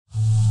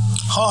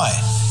Hi,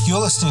 you're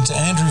listening to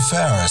Andrew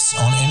Farris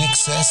on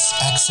INXS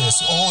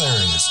Access All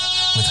Areas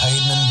with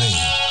Hayden and B.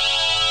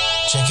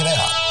 Check it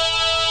out.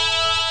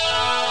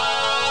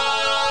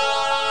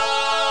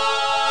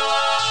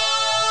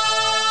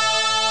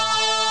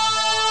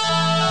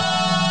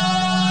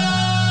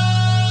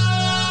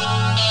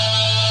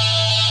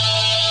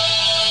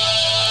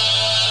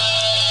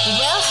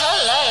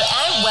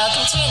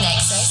 Welcome to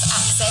INXS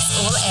Access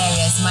All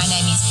Areas. My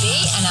name is B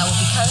and I will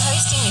be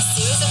co-hosting this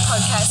series of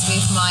podcasts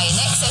with my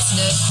INXS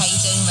nerd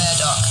Hayden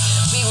Murdoch.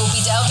 We will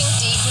be delving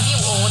deep with you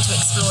all to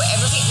explore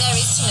everything there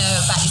is to know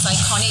about this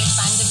iconic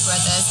band of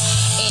brothers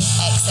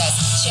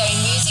INXS, sharing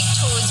music,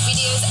 tours,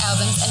 videos,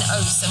 albums and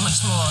oh so much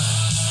more.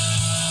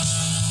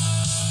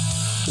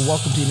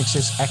 Welcome to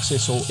INXS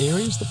Access All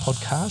Areas, the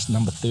podcast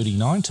number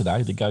 39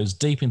 today that goes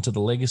deep into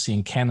the legacy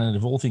and canon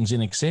of all things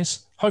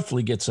INXS.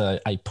 Hopefully gets a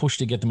push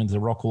to get them into the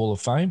Rock Hall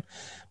of Fame,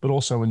 but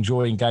also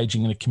enjoy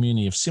engaging in a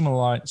community of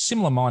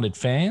similar-minded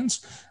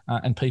fans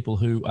and people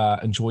who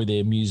enjoy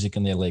their music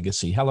and their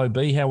legacy. Hello,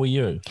 B. How are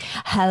you?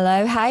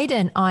 Hello,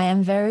 Hayden. I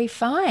am very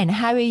fine.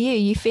 How are you?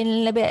 You feeling a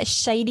little bit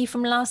shady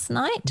from last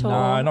night? Or?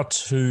 No, not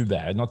too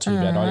bad. Not too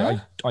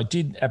bad. I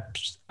did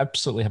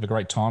absolutely have a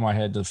great time. I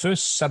had the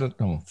first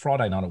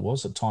Friday night it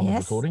was at the time of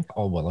recording.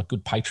 Oh, well, a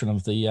good patron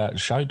of the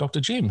show,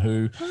 Dr. Jim,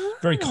 who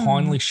very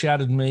kindly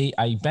shouted me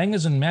a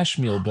bangers and mash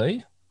meal,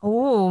 B.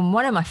 Oh,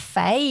 one of my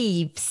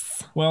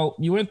faves. Well,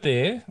 you weren't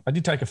there. I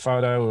did take a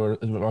photo or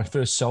my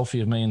first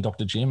selfie of me and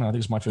Dr. Jim, and I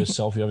think it's my first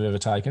selfie I've ever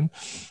taken.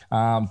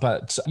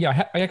 But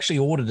yeah, I actually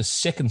ordered a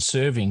second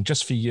serving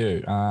just for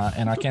you.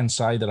 And I can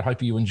say that I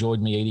hope you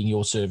enjoyed me eating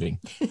your serving.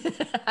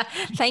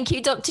 Thank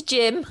you, Dr.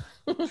 Jim.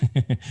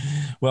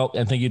 Well,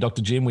 and thank you,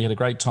 Dr. Jim. We had a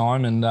great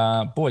time. And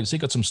boy, has he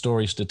got some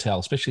stories to tell,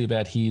 especially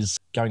about his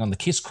going on the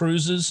KISS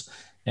cruises.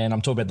 And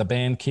I'm talking about the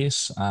band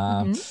KISS.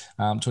 I'm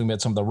talking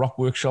about some of the rock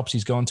workshops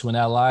he's gone to in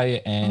LA.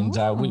 And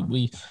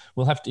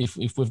we'll have to,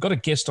 if we've got a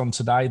guest on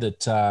today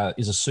that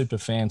is a super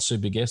fan,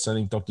 super guest, I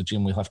think Dr.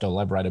 Jim will have to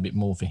elaborate a bit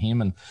more for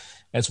him. And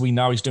as we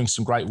know, he's doing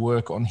some great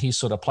work on his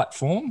sort of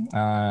platform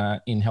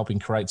in helping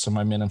create some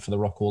momentum for the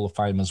Rock Hall of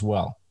Fame as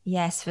well.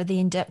 Yes, for the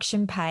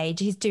induction page.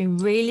 He's doing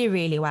really,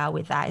 really well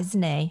with that,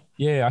 isn't he?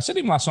 Yeah, I said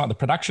to him last night, the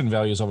production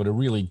values of it are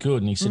really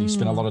good. And he said he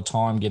spent a lot of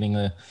time getting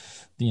the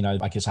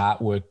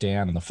artwork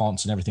down and the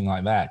fonts and everything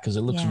like that, because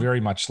it looks very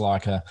much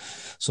like a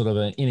sort of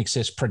an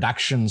INXS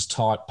Productions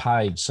type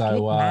page.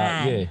 So,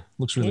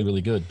 looks really,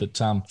 really good. But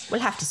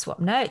we'll have to swap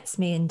notes,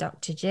 me and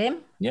Dr. Jim.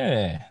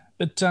 Yeah.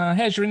 But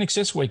how's your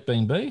INXS week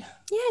been, B?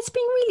 Yeah, it's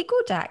been really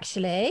good,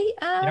 actually.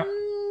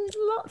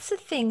 Lots of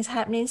things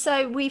happening.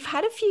 So we've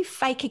had a few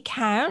fake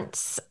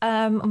accounts,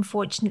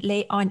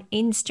 unfortunately, on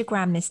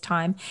Instagram this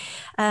time.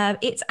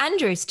 It's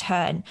Andrew's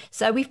turn.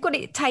 So we've got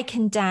it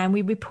taken down.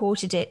 We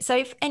reported it. So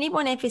if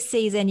anyone ever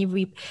sees any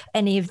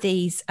of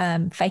these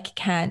fake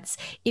accounts,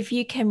 if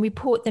you can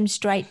report them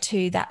straight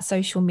to that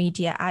social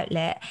media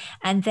outlet,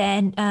 and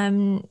then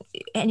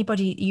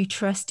anybody you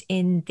trust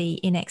in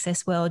the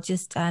INXS world,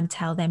 just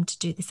tell them to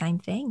do the same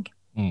thing.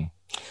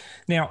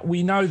 Now,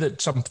 we know that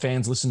some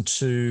fans listen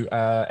to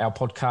our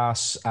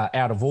podcasts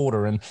out of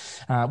order, and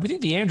we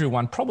think the Andrew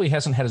one probably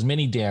hasn't had as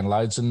many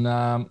downloads. And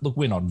look,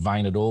 we're not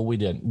vain at all. We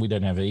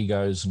don't have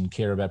egos and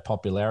care about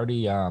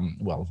popularity.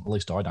 Well, at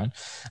least I don't.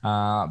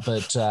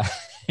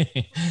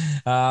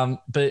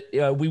 But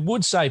we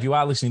would say, if you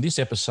are listening to this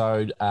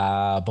episode,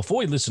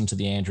 before you listen to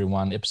the Andrew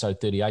one,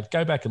 episode 38,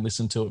 go back and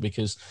listen to it,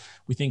 because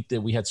we think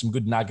that we had some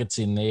good nuggets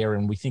in there,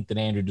 and we think that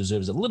Andrew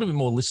deserves a little bit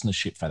more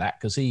listenership for that,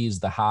 because he is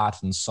the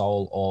heart and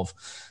soul of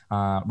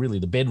really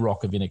the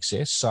bedrock of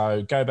INXS.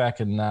 So go back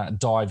and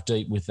dive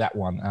deep with that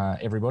one,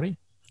 everybody.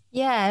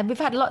 Yeah, we've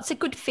had lots of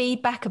good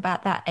feedback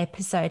about that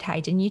episode,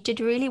 Hayden. You did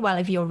really well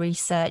of your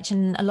research,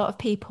 and a lot of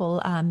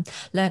people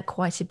learnt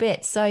quite a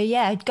bit. So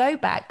yeah, go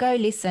back, go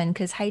listen,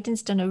 because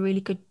Hayden's done a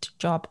really good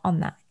job on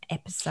that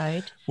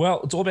episode.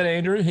 Well, it's all about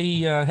Andrew.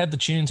 He had the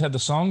tunes, had the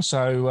songs.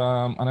 So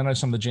I know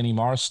some of the Jenny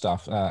Morris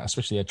stuff,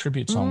 especially our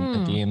tribute song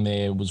at the end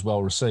there, was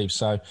well received.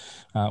 So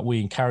we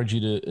encourage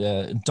you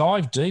to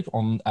dive deep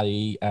on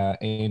a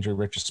Andrew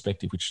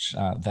retrospective, which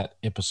that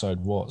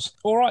episode was.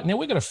 All right, now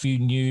we've got a few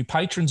new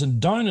patrons and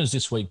donors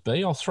this week,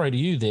 B. I'll throw to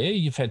you there.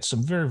 You've had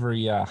some very,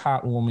 very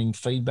heartwarming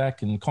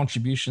feedback and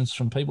contributions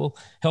from people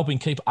helping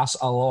keep us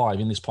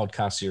alive in this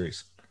podcast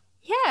series.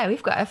 Yeah,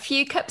 we've got a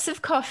few cups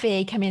of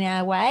coffee coming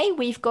our way.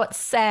 We've got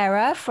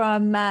Sarah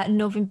from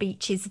Northern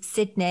Beaches of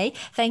Sydney.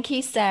 Thank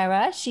you,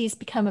 Sarah. She's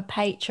become a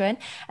patron.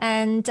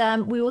 And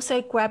we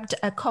also grabbed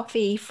a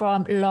coffee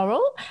from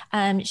Laurel.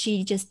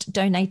 She just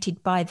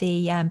donated by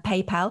the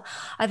PayPal.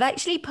 I've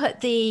actually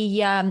put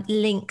the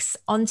links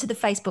onto the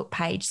Facebook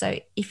page. So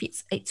if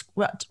it's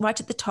right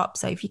at the top.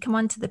 So if you come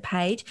onto the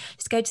page,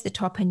 just go to the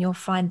top and you'll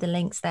find the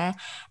links there.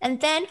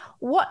 And then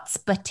What's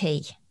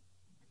Butty?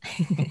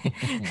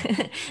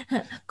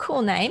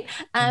 Cool name.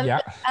 Yeah.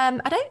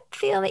 I don't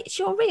feel it's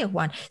your real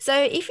one.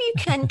 So if you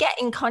can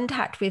get in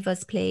contact with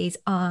us, please,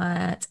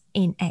 at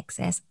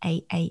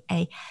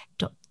inexcessaaa.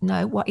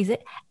 No, what is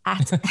it?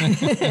 At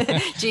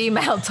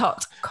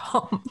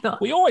gmail.com.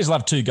 We always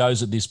love two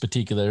goes at this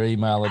particular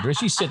email address.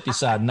 You set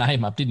this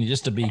name up, didn't you,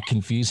 just to be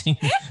confusing?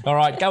 All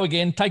right, go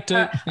again. Take two.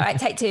 All right,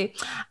 take two.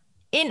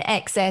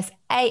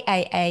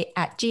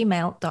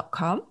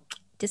 inexessaaa@gmail.com.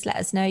 Just let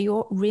us know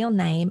your real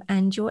name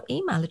and your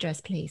email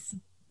address, please.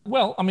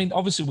 Well, I mean,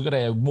 obviously we've got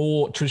our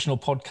more traditional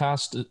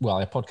podcast,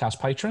 our podcast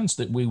patrons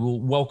that we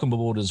will welcome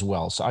aboard as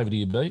well. So over to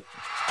you, B. I'd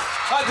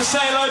like to say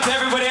hello to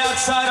everybody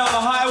outside on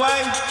the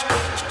highway.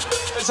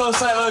 Let's all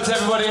say hello to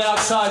everybody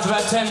outside. It's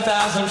about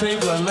 10,000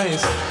 people at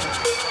least.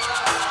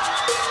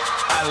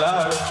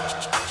 Hello.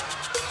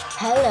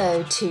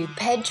 Hello to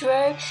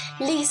Pedro,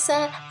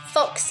 Lisa,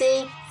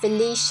 Foxy,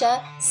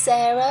 Felicia,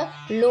 Sarah,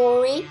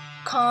 Laurie,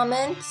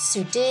 Carmen,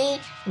 Sudie,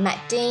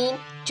 Matt Dean,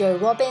 Joe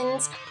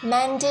Robbins,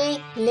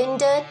 Mandy,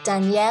 Linda,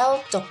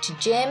 Danielle, Dr.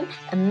 Jim,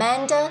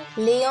 Amanda,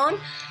 Leon,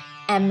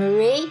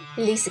 Anne-Marie,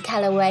 Lisa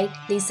Calloway,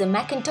 Lisa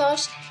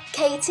McIntosh,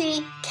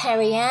 Katie,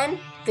 Carrie-Ann,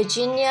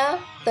 Virginia,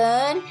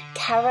 Byrne,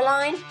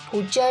 Caroline,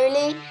 Paul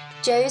Jolie,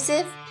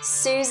 Joseph,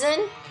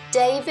 Susan,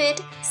 David,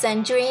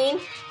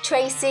 Sandrine,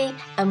 Tracy,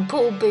 and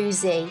Paul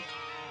Boozy.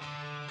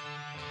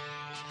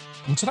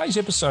 In today's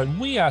episode,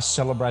 we are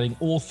celebrating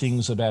all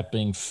things about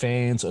being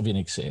fans of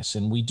INXS,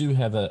 and we do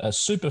have a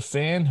super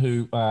fan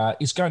who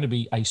is going to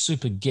be a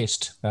super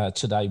guest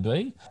today,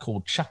 B,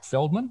 called Chuck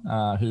Feldman,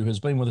 who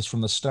has been with us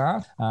from the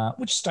start.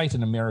 Which state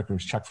in America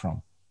is Chuck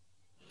from?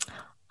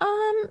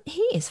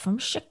 He is from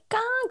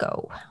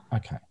Chicago.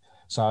 Okay.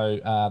 So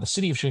the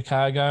city of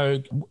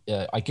Chicago,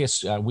 I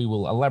guess we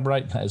will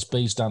elaborate as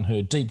B's done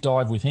her deep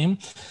dive with him.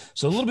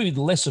 So a little bit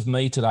less of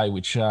me today,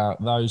 which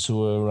those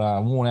who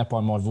are worn out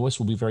by my voice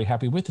will be very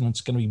happy with, and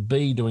it's going to be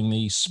B doing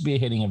the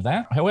spearheading of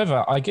that.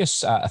 However, I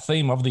guess a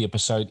theme of the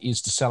episode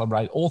is to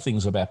celebrate all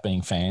things about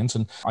being fans,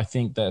 and I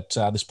think that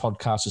this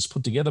podcast is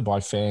put together by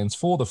fans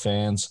for the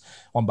fans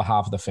on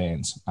behalf of the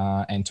fans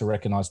and to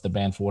recognise the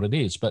band for what it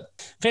is. But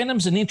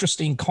fandom's an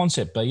interesting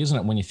concept, B, isn't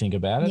it, when you think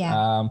about it?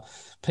 Yeah.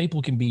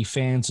 People can be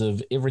fans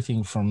of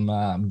everything from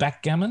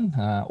backgammon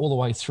all the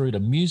way through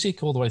to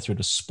music, all the way through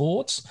to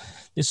sports.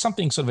 There's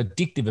something sort of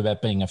addictive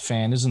about being a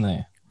fan, isn't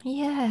there?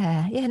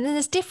 Yeah. And then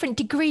there's different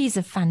degrees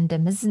of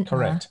fandom, isn't there?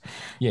 Correct.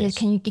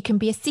 Yes. You can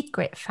be a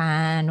secret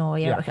fan, or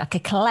you're like a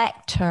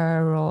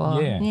collector,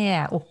 or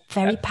or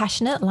very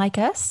passionate like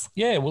us.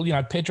 Yeah. Well,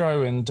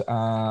 Pedro and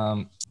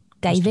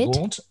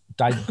David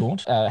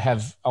Gaunt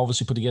have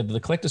obviously put together the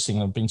collector's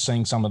thing. I've been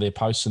seeing some of their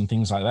posts and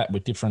things like that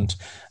with different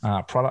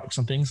products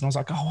and things. And I was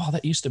like, oh, wow,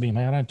 that used to be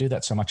me. I don't do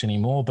that so much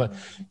anymore. But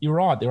you're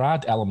right. There are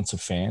elements of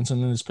fans.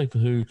 And then there's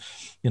people who,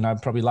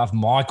 probably love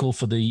Michael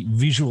for the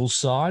visual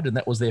side, and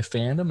that was their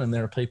fandom. And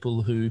there are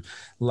people who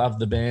love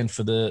the band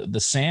for the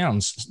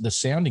sounds, the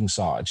sounding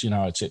sides,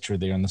 et cetera,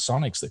 there, and the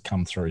sonics that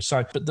come through.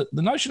 So, but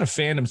the notion of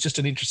fandom is just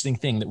an interesting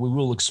thing that we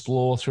will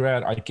explore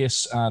throughout, I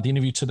guess, the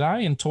interview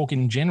today and talk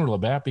in general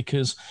about,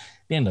 because at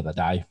the end of the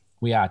day,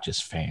 we are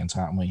just fans,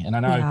 aren't we? And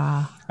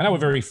I know a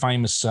very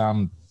famous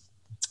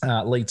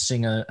lead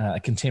singer, a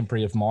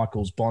contemporary of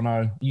Michael's,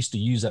 Bono, used to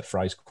use that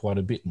phrase quite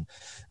a bit, and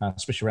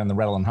especially around the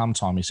Rattle and Hum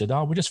time. He said,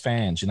 "Oh, we're just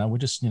fans. We're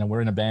just,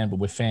 we're in a band, but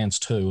we're fans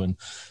too." And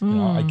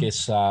I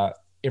guess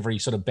every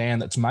sort of band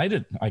that's made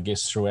it, I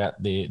guess,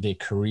 throughout their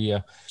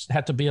career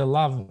had to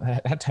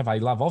have a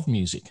love of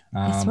music.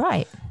 That's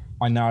right.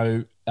 I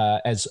know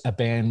as a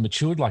band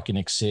matured like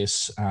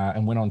INXS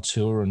and went on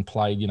tour and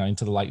played,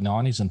 into the late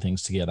 90s and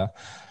things together,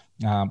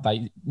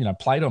 they,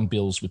 played on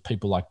bills with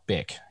people like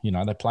Beck.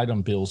 They played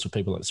on bills with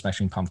people like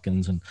Smashing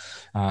Pumpkins and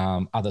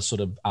other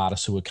sort of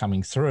artists who were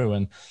coming through.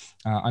 And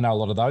I know a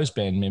lot of those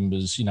band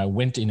members,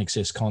 went to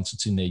INXS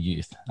concerts in their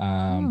youth.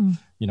 Billy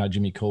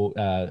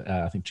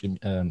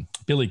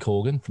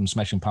Corgan from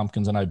Smashing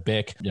Pumpkins. I know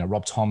Beck,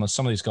 Rob Thomas.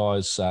 Some of these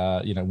guys,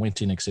 went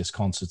to INXS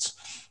concerts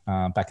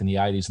back in the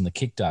 80s and the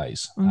Kick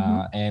days.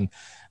 And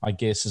I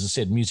guess, as I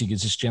said, music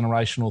is this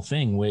generational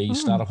thing where you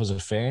start off as a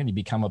fan, you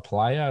become a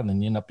player, and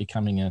then you end up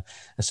becoming a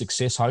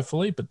success,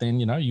 hopefully. But then,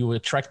 you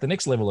attract the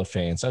next level of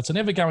fans. So it's an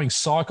ever-going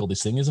cycle,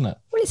 this thing, isn't it?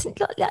 Well, it's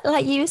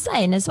like you were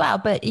saying as well,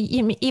 but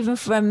even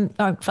from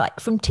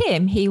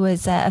Tim, he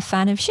was a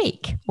fan of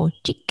Chic, or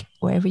Cheek,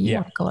 wherever you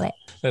want to call it.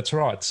 That's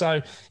right.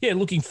 So,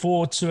 looking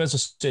forward to, as I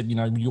said,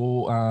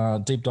 your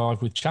deep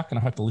dive with Chuck, and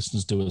I hope the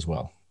listeners do as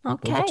well.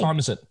 Okay. But what time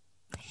is it?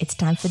 It's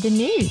time for the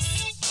news.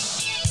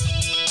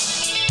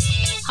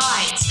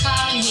 Hi, it's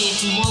Carmen here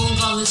from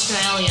Wollongong,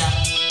 Australia.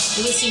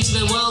 You're listening to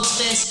the world's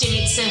best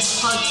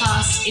INXS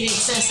podcast,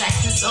 INXS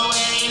Access All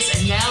Areas,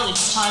 and now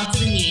it's time for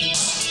the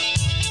news.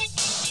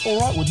 All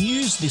right, with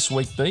news this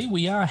week, B,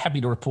 we are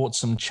happy to report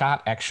some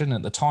chart action.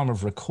 At the time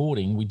of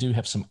recording, we do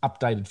have some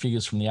updated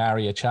figures from the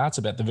ARIA charts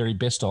about the very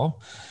best of.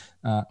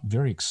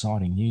 Very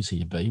exciting news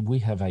here, B. We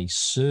have a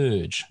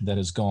surge that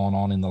has gone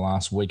on in the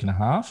last week and a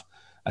half.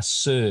 A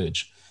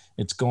surge.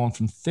 It's gone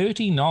from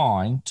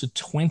 39 to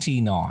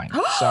 29.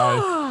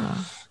 So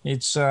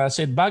It's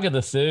said bugger the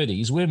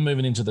 30s. We're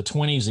moving into the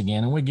 20s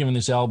again, and we're giving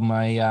this album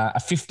a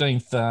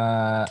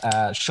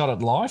 15th shot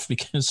at life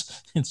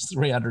because it's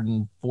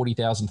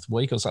 340,000th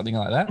week or something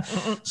like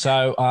that.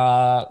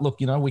 So, look,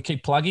 we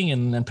keep plugging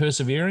and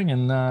persevering,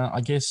 and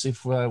I guess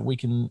if we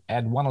can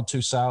add 1 or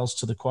 2 sales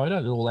to the quota,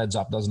 it all adds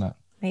up, doesn't it?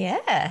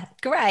 Yeah,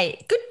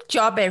 great. Good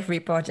job,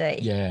 everybody.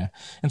 Yeah.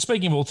 And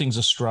speaking of all things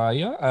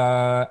Australia,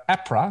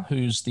 APRA,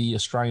 who's the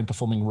Australian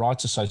Performing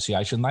Rights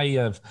Association, they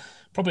have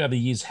probably over the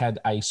years had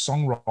a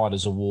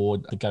Songwriters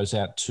Award that goes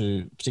out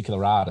to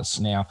particular artists.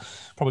 Now,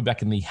 probably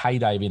back in the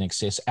heyday of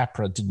INXS,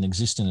 APRA didn't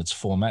exist in its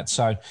format.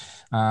 So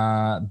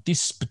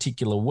this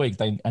particular week,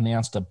 they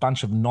announced a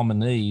bunch of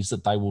nominees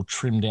that they will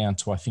trim down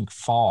to, I think,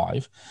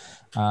 5.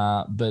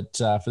 But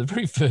for the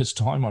very first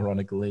time,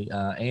 ironically,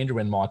 Andrew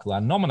and Michael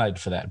are nominated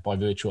for that by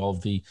virtue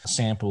of the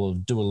sample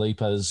of Dua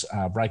Lipa's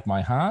Break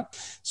My Heart.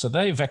 So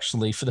they've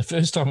actually, for the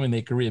first time in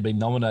their career, been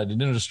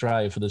nominated in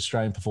Australia for the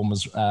Australian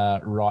Performers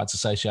Rights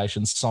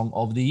Association Song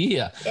of the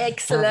Year.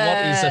 Excellent. For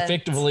what is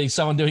effectively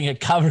someone doing a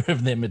cover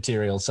of their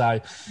material. So,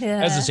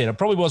 as I said, it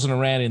probably wasn't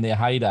around in their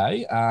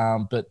heyday,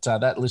 but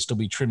that list will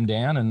be trimmed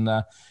down, and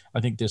I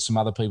think there's some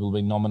other people who've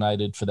been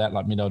nominated for that,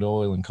 like Midnight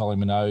Oil and Kylie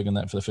Minogue and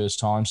that for the first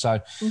time. So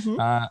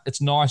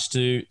it's nice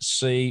to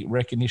see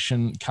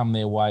recognition come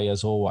their way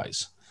as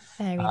always.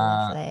 Very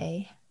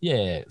lovely.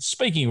 Yeah.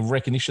 Speaking of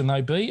recognition,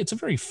 though, B, it's a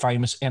very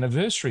famous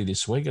anniversary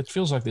this week. It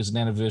feels like there's an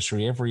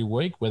anniversary every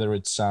week, whether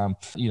it's,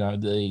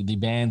 the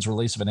band's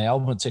release of an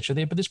album, etc.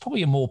 there, but there's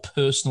probably a more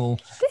personal,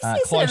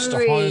 close to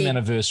home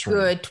anniversary.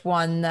 Good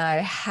one,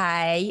 though.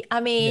 Hey,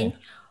 I mean,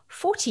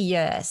 40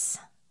 years.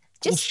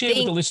 Just share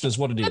with the listeners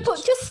what it is.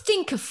 But just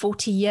think of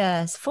 40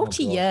 years.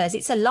 40 years.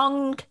 It's a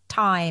long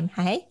time,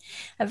 hey?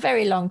 A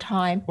very long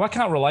time. Well, I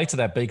can't relate to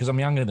that, B, because I'm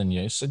younger than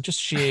you. So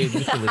just share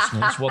with the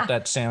listeners what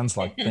that sounds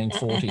like being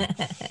 40.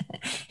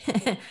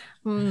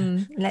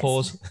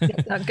 Pause.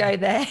 Let's not go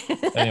there.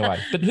 Anyway,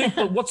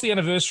 but what's the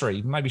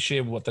anniversary? Maybe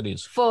share what that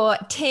is. For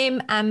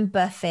Tim and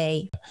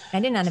Buffy.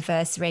 And an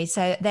anniversary.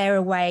 So they're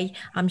away,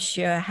 I'm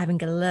sure,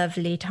 having a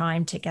lovely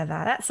time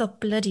together. That's a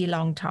bloody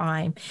long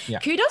time. Yeah.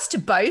 Kudos to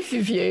both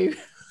of you.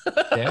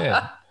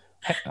 Yeah.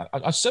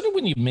 I certainly,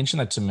 when you mentioned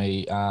that to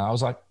me, I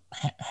was like,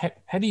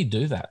 how do you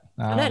do that?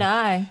 I don't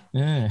know.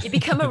 Yeah. You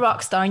become a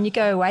rock star and you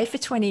go away for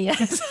 20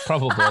 years.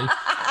 Probably.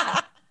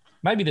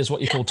 Maybe there's what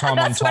you call time on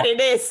time. That's what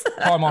it is.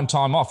 Time on,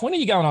 time off. When are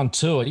you going on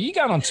tour? Are you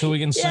going on tour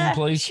again soon,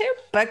 please? Sure,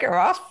 bugger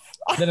off.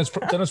 Then it's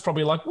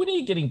probably like, when are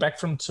you getting back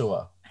from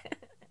tour?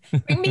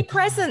 Bring me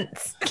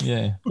presents.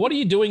 Yeah. What are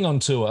you doing on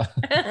tour?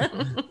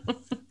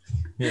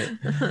 Yeah.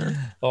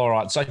 All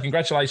right. So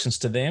congratulations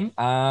to them.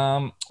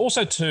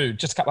 Also, too,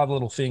 just a couple other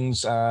little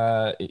things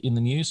in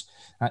the news.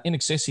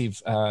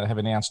 INXS have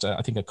announced,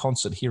 I think, a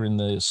concert here in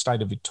the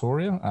state of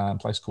Victoria, a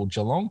place called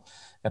Geelong,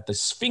 at the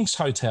Sphinx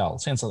Hotel.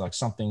 Sounds like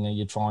something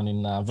you'd find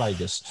in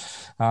Vegas.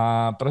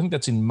 But I think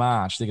that's in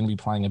March. They're going to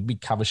be playing a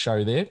big cover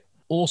show there.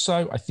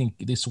 Also, I think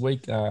this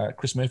week,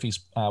 Chris Murphy's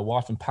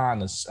wife and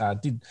partners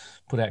did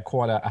put out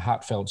quite a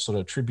heartfelt sort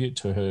of tribute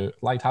to her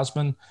late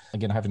husband.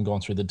 Again, I haven't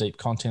gone through the deep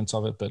contents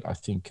of it, but I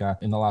think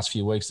in the last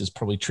few weeks, there's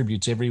probably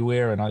tributes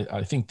everywhere. And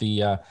I think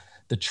the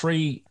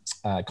tree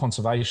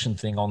conservation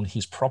thing on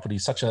his property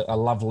is such a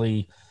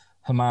lovely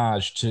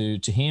homage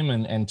to him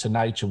and to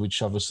nature,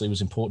 which obviously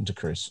was important to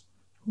Chris.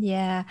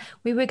 Yeah,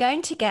 we were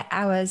going to get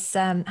our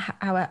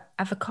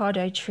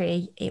avocado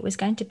tree. It was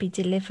going to be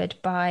delivered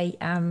by...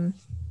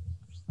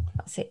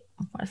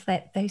 What's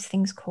those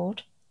things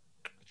called?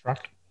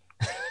 Truck.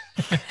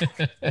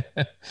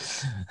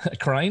 A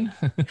crane.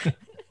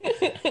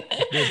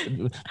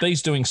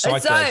 These doing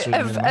cycles.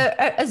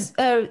 What's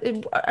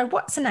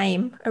the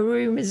name?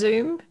 A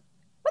zoom.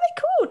 What are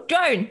they called?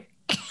 Drone.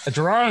 A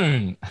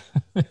drone.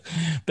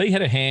 B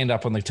had a hand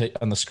up on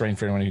the screen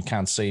for anyone who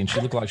can't see, and she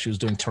looked like she was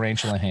doing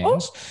tarantula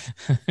hands.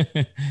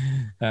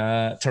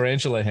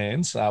 Tarantula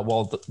hands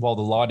while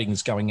the lighting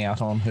is going out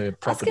on her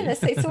property. I was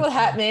going to say, it's all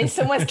happening.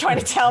 Someone's trying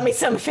to tell me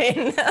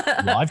something.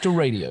 Live to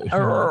radio.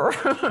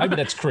 Maybe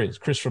that's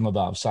Chris from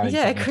above saying.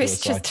 Yeah, Chris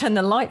just turned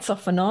the lights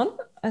off and on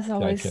as I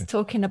was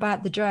talking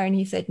about the drone.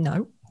 He said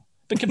no.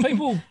 But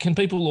can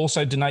people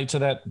also donate to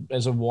that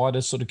as a wider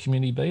sort of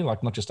community? Be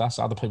like not just us,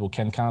 other people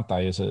can't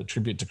they, as a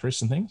tribute to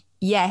Chris and things?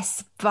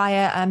 Yes,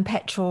 via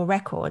Petrol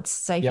Records.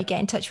 So if you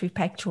get in touch with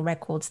Petrol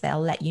Records, they'll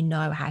let you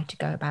know how to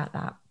go about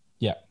that.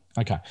 Yeah.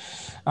 Okay.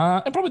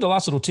 And probably the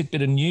last little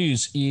tidbit of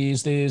news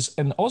is there's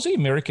an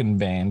Aussie-American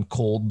band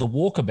called The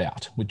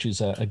Walkabout, which is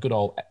a good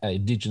old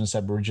Indigenous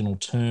Aboriginal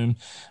term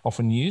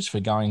often used for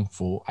going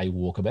for a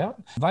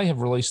walkabout. They have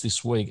released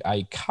this week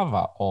a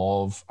cover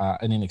of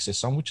an INXS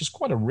song, which is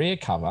quite a rare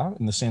cover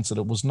in the sense that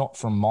it was not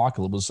from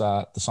Michael. It was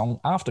the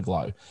song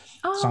Afterglow,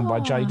 sung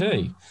by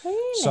JD.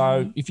 Really?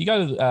 So if you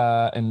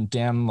go and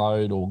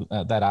download or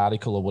that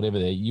article or whatever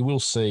there, you will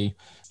see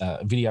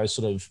video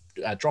sort of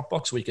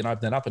Dropbox where you can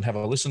open that up and have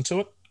a listen to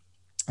it.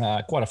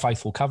 Quite a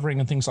faithful covering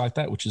and things like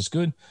that, which is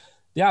good.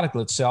 The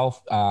article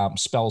itself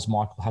spells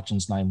Michael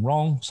Hutchins' name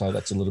wrong, so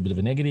that's a little bit of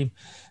a negative.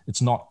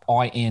 It's not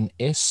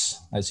INS,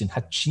 as in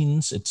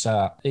Hutchins. It's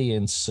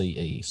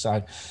ENCE.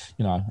 So,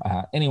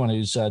 anyone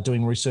who's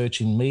doing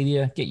research in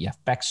media, get your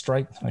facts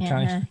straight, okay?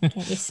 Yeah, get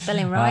your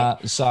spelling right.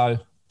 It's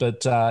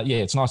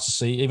nice to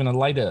see even a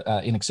later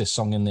INXS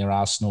song in their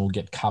arsenal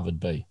get covered,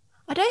 B.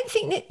 I don't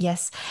think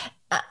that's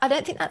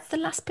the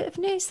last bit of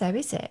news, though,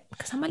 is it?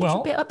 Because I'm a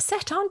little bit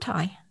upset, aren't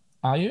I?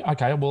 Are you?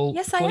 Okay, well,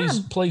 yes, I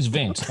am. Please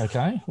vent,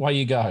 okay? Away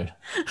you go.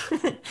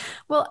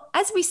 Well,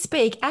 as we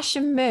speak, Ash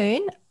and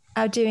Moon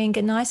are doing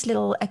a nice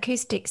little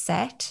acoustic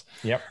set.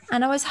 Yep.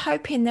 And I was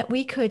hoping that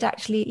we could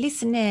actually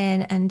listen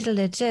in and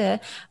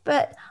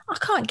but I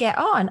can't get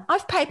on.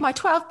 I've paid my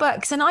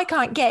 $12 and I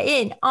can't get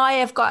in. I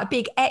have got a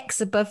big X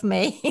above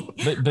me.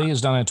 B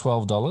has done her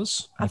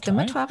 $12. I've done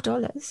my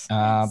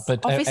 $12.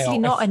 But obviously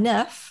not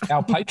enough.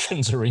 Our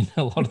patrons are in.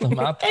 A lot of them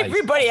are.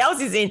 Everybody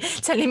else is in,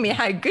 telling me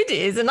how good it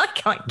is, and I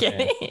can't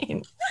get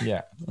in.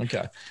 Yeah.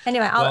 Okay.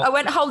 Anyway, I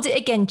won't hold it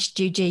against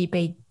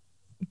GGB.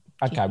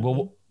 Okay.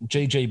 Well,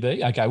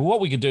 GGB. Okay. Well, what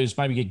we could do is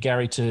maybe get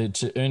Gary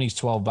to earn his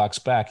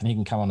 $12 back, and he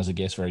can come on as a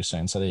guest very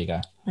soon. So there you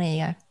go. There you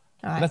go.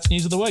 All right. That's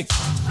news of the week.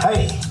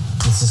 Hey,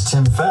 this is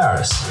Tim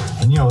Farris,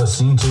 and you're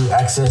listening to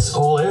Access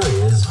All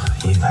Areas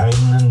with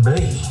Hayden and B.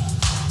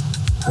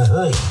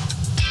 Hey.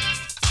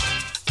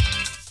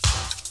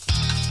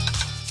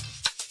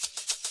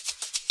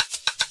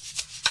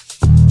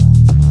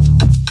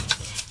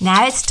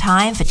 Now it's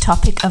time for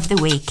Topic of the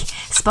Week,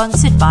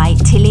 sponsored by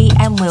Tilly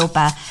and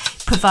Wilbur,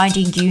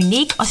 providing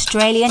unique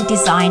Australian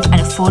designed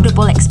and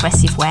affordable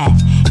expressive wear.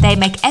 They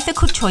make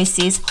ethical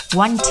choices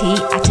one tee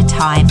at a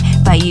time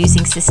by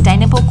using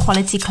sustainable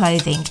quality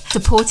clothing,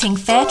 supporting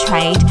fair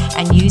trade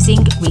and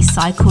using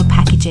recycled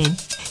packaging.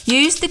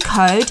 Use the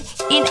code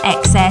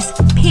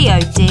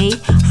INXSPOD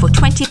for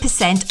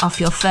 20% off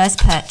your first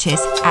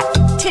purchase at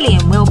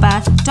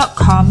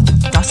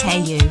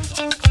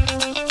tillyandwilbur.com.au.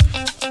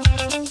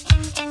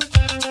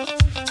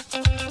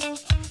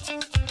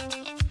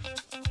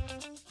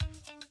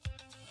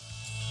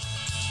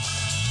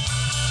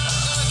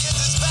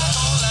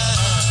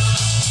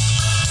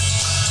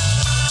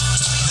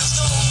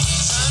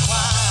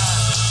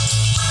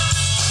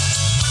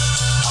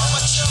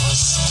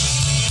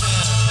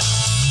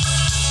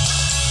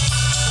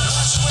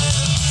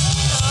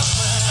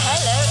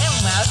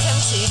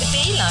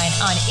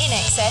 On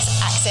INXS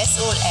Access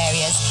All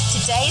Areas.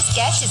 Today's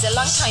guest is a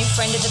longtime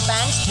friend of the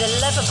band, the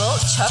lovable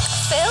Chuck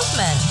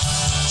Feldman.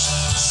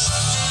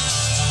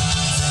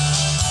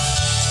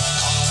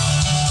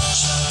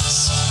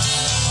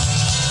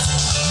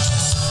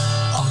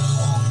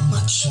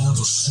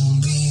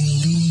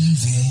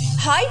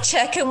 Hi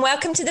Chuck, and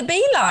welcome to the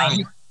Beeline.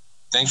 Hi.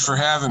 Thanks for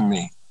having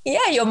me.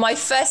 Yeah, you're my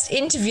first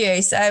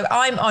interview, so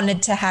I'm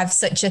honoured to have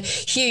such a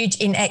huge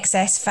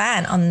INXS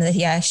fan on the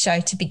show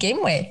to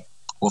begin with.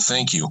 Well,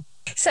 thank you.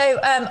 So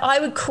I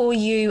would call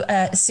you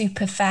a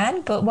super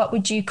fan, but what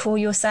would you call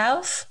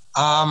yourself?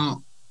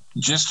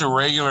 Just a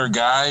regular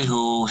guy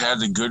who had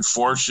the good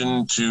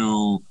fortune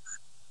to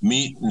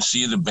meet and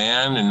see the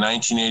band in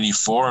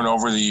 1984, and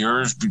over the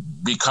years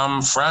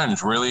become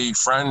friends, really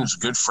friends,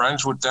 good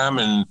friends with them,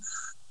 and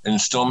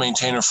still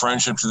maintain a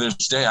friendship to this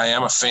day. I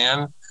am a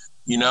fan,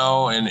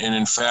 and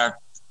in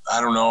fact,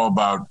 I don't know,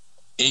 about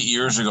 8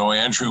 years ago,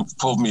 Andrew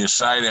pulled me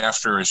aside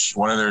after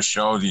one of their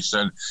shows.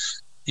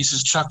 He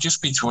says, Chuck,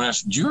 just between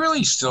us, do you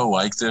really still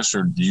like this,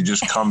 or do you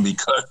just come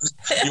because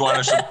you want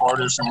to support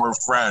us and we're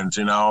friends?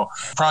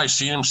 Probably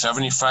seen him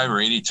 75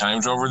 or 80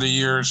 times over the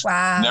years.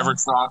 Wow.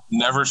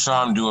 Never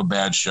saw him do a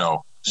bad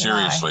show.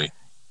 Seriously.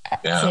 Wow.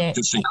 Yeah,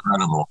 just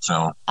incredible.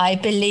 So I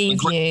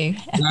believe you.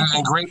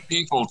 And great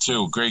people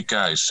too, great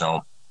guys.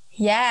 So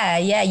yeah,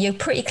 you're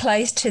pretty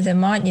close to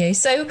them, aren't you?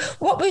 So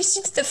what was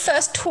the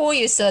first tour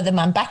you saw them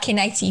on back in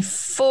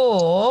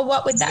 84?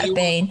 What would that have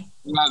been?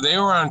 Yeah, they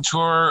were on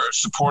tour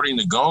supporting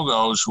the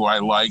Go-Go's, who I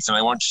liked, and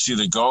I went to see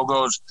the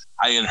Go-Go's.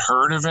 I had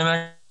heard of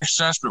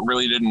INXS, but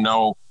really didn't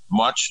know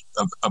much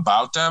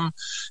about them,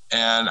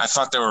 and I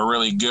thought they were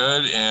really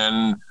good.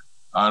 And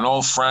an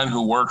old friend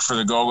who worked for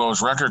the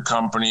Go-Go's record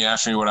company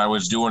asked me what I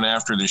was doing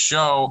after the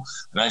show,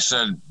 and I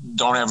said,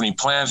 don't have any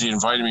plans. He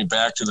invited me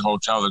back to the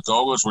hotel the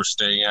Go-Go's were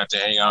staying at to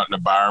hang out in a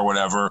bar or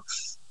whatever.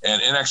 And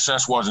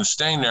INXS wasn't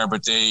staying there,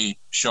 but they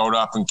showed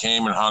up and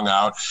came and hung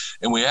out.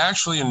 And we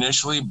actually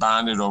initially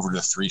bonded over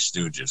the Three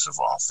Stooges, of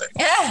all things.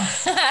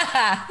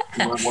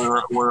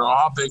 we're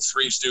all big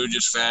Three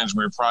Stooges fans.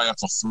 We were probably up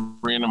till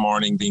 3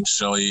 a.m. being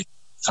silly,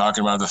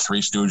 talking about the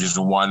Three Stooges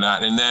and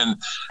whatnot. And then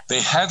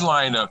they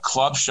headlined a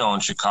club show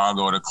in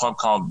Chicago at a club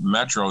called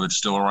Metro that's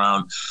still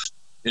around.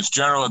 It's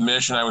general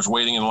admission. I was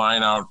waiting in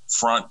line out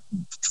front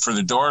for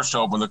the doors to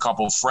open with a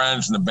couple of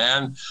friends, and the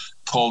band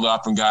pulled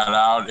up and got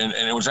out. And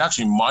it was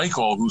actually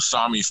Michael who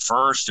saw me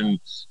first, and,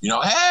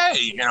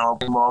 hey, they all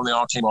came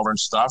over and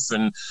stuff.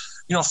 And,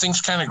 things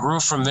kind of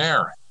grew from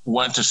there.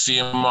 Went to see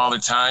him all the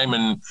time.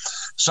 And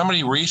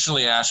somebody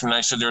recently asked me, and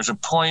I said, there's a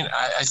point,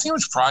 I think it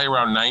was probably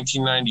around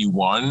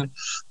 1991,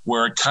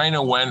 where it kind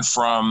of went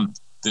from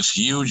this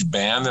huge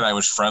band that I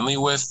was friendly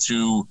with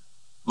to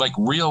like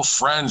real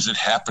friends that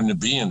happened to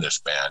be in this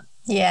band.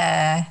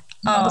 Yeah.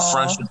 The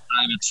friendship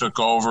kind of took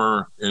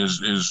over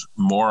is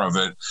more of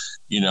it,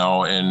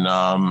 and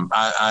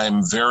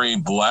I'm very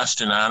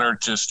blessed and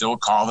honored to still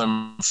call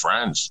them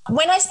friends.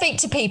 When I speak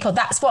to people,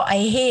 that's what I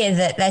hear,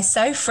 that they're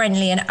so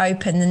friendly and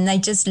open, and they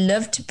just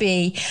love to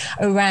be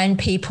around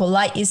people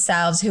like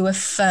yourselves who are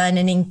fun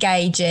and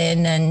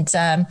engaging. And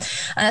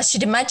I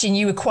should imagine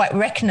you were quite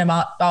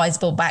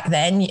recognizable back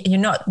then. You're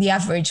not the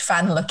average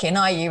fan looking,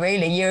 are you,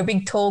 really? You're a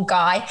big, tall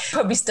guy,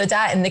 probably stood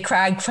out in the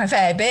crowd for a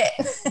fair bit.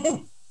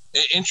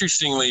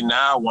 Interestingly,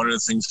 now, one of the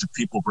things that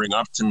people bring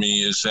up to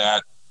me is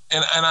that,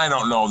 and I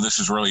don't know if this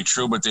is really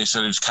true, but they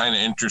said it's kind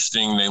of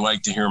interesting. They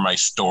like to hear my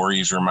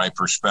stories or my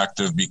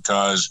perspective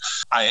because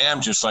I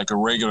am just like a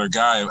regular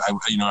guy.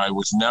 I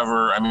was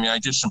never, I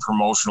did some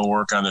promotional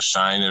work on the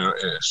side of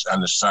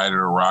the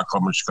rock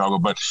club in Chicago,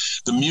 but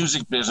the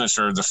music business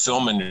or the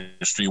film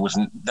industry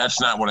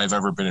that's not what I've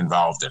ever been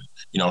involved in,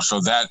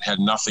 so that had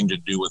nothing to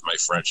do with my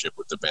friendship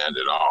with the band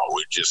at all.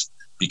 We just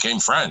became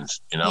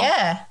friends,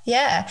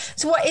 Yeah.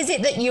 So what is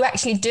it that you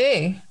actually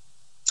do?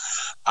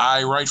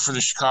 I write for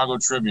the Chicago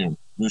Tribune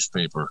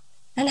newspaper.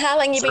 And how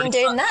long have you been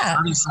doing that?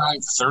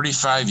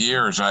 35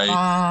 years. I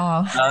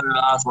started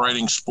off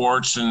writing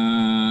sports,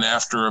 and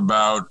after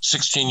about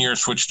 16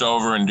 years switched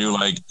over and do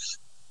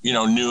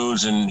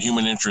news and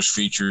human interest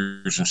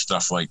features and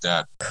stuff like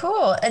that.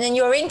 Cool. And then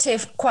you're into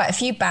quite a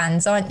few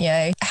bands, aren't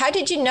you? How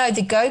did you know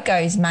the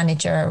Go-Go's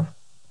manager?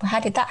 How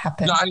did that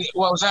happen? No, it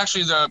was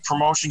actually the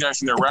promotion guy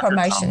from their record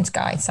promotions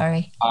guy,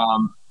 sorry.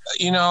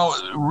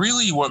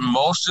 Really what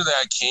most of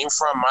that came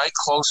from, my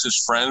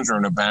closest friends are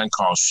in a band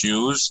called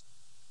Shoes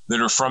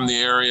that are from the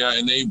area,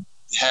 and they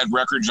had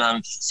records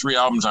on 3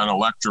 albums on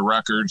Elektra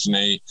Records,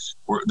 and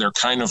they're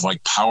kind of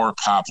like power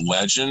pop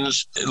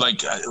legends.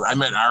 Like I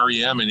met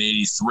REM in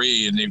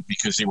 '83, and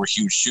because they were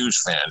huge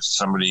Shoes fans.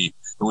 It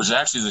was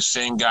actually the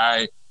same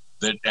guy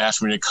that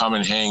asked me to come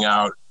and hang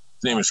out.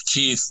 His name was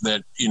Keith.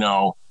 That he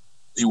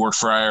worked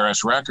for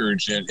IRS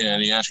Records,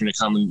 and he asked me to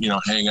come and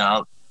hang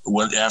out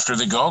after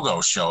the Go-Go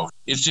show.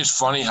 It's just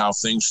funny how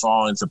things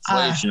fall into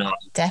place,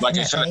 Definitely. Like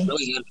I said, I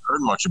really hadn't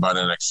heard much about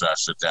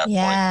NXS at that point.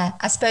 Yeah,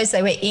 I suppose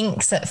they were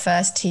inks at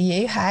first to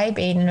you, hey,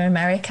 being in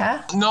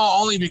America? No,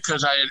 only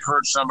because I had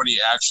heard somebody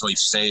actually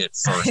say it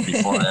first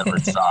before I ever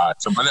saw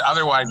it. So, but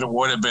otherwise it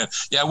would have been,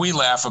 we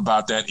laugh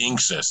about that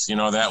Inksys,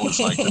 that was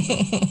like.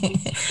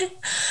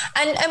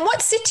 And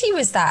what city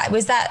was that?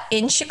 Was that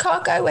in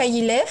Chicago where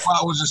you live?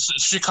 Well, it was a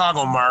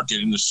Chicago market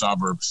in the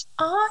suburbs.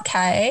 Oh,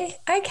 okay.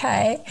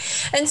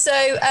 And so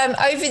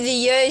over the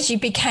years, you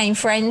became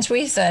friends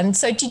with them.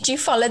 So did you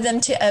follow them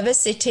to other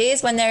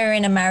cities when they were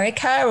in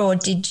America, or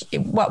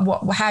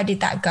how did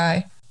that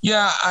go?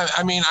 Yeah,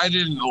 I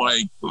didn't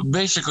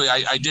basically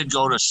I did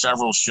go to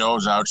several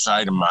shows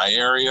outside of my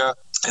area,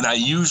 and I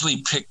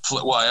usually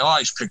I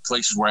always picked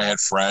places where I had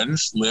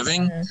friends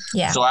living.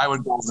 Yeah. So I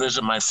would go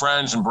visit my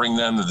friends and bring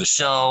them to the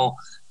show,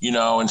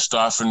 and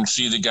stuff, and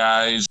see the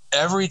guys.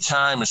 Every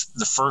time, it's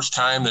the first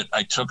time that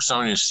I took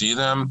somebody to see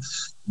them,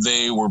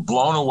 they were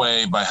blown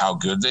away by how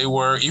good they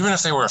were. Even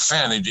if they were a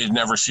fan, they'd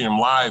never seen them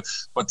live.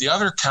 But the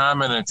other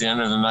comment at the end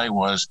of the night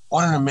was,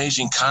 what an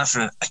amazing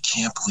concert. I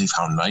can't believe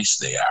how nice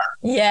they are.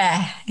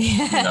 Yeah.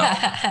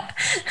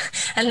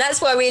 And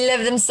that's why we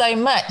love them so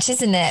much,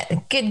 isn't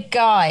it? Good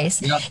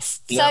guys. Yep.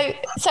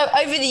 So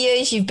over the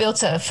years, you've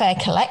built a fair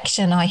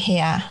collection, I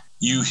hear.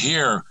 You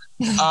hear.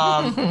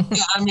 I've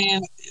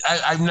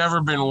never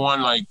been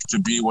one to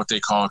be what they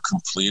call a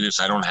completist.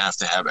 I don't have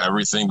to have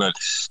everything, but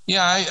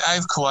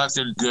I've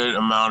collected a good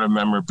amount of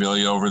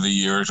memorabilia over the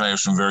years. I have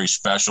some very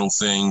special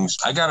things.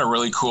 I got a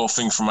really cool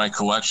thing from my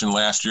collection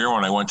last year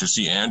when I went to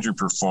see Andrew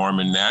perform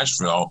in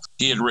Nashville.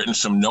 He had written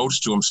some notes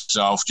to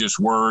himself, just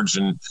words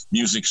and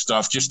music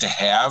stuff just to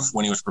have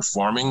when he was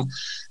performing.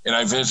 And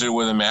I visited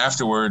with him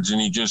afterwards, and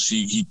he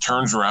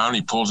turns around,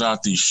 he pulls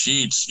out these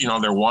sheets,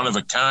 they're one of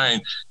a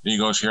kind. And he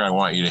goes, "Here, I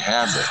want you to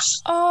have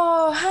this."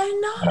 Oh, how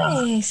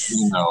nice.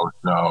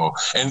 No.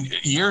 And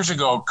years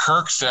ago,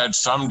 Kirk said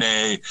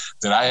someday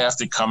that I have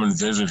to come and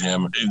visit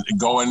him and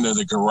go into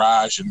the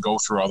garage and go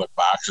through all the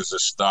boxes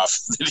of stuff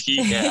that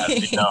he had,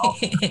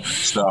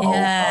 So,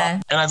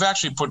 and I've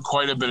actually put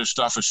quite a bit of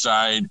stuff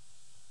aside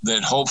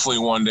that hopefully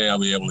one day I'll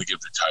be able to give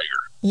to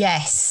Tiger.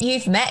 Yes.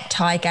 You've met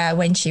Tiger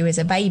when she was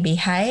a baby,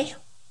 hey?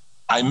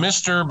 I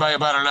missed her by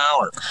about an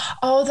hour.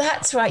 Oh,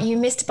 that's right. You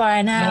missed by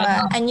an hour.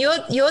 Yeah. And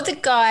you're the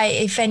guy,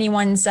 if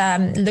anyone's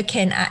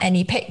looking at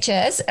any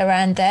pictures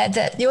around there,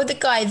 that you're the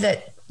guy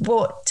that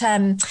bought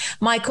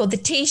Michael the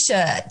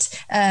T-shirt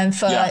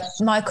for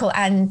Michael.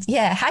 And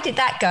how did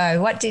that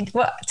go?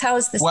 Tell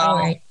us the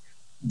story.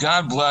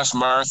 God bless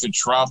Martha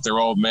Trupp, their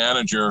old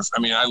manager.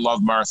 I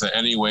love Martha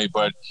anyway,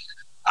 but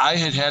I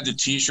had the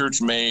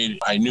T-shirts made.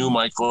 I knew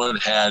Michael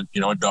had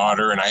a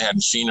daughter, and I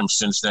hadn't seen him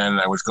since then.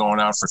 And I was going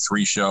out for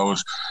 3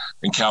 shows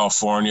in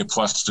California,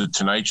 plus the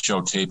Tonight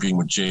Show taping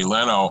with Jay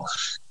Leno.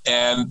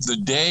 And the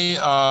day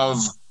of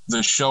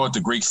the show at the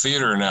Greek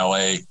Theater in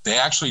LA, they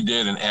actually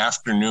did an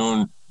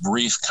afternoon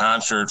brief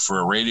concert for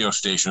a radio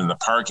station in the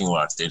parking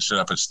lot. They'd set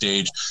up a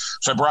stage.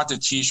 So I brought the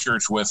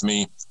T-shirts with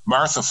me,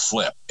 Martha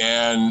Flip.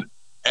 And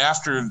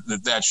after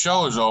that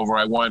show was over,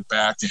 I went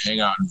back to hang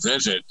out and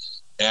visit.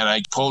 And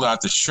I pulled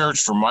out the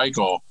shirts for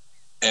Michael.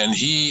 And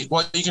you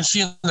can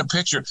see in the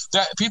picture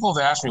that people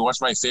have asked me, what's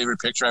my favorite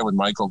picture I had with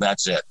Michael?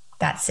 That's it.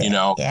 That's it.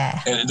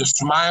 Yeah. And the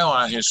smile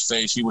on his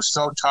face, he was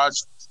so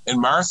touched. And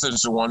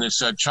Martha's the one that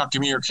said, Chuck,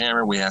 give me your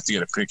camera. We have to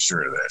get a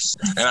picture of this.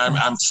 And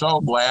I'm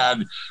so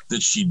glad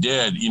that she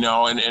did,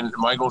 and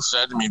Michael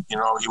said to me, he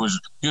was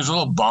a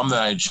little bummed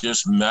that I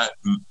just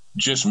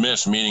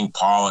missed meeting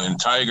Paula and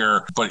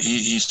Tiger. But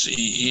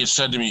he had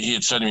said to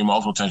me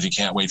multiple times, he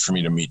can't wait for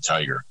me to meet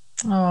Tiger.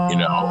 So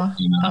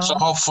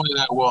hopefully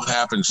that will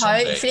happen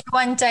someday. Hopefully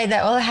one day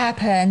that will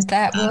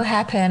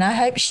happen. I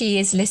hope she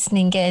is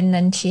listening in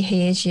and she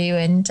hears you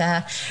and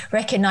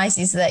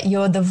recognizes that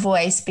you're the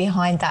voice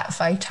behind that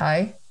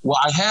photo. Well,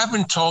 I have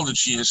been told that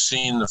she has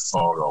seen the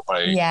photo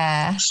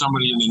by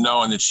somebody in the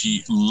know and that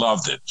she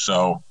loved it.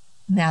 So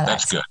now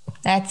that's good.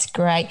 That's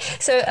great.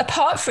 So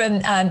apart from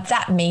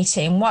that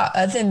meeting, what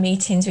other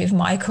meetings with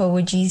Michael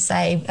would you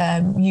say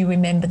you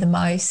remember the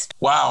most?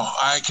 Wow,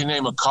 I can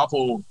name a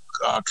couple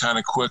kind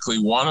of quickly.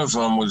 One of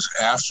them was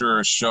after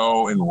a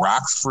show in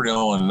Rockford,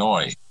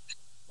 Illinois,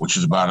 which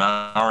is about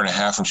an hour and a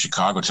half from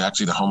Chicago. It's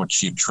actually the home of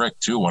Cheap Trick,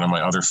 too, one of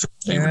my other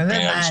favorite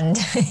bands.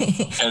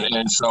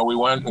 and so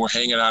we're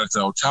hanging out at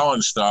the hotel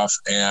and stuff,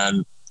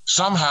 and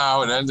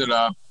somehow it ended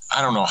up,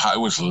 I don't know how, it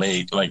was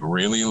late, like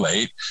really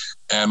late,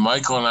 and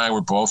Michael and I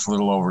were both a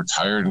little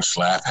overtired and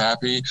slap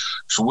happy,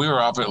 so we were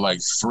up at like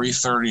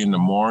 3:30 in the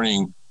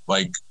morning,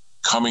 like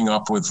coming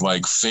up with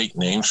like fake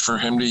names for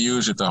him to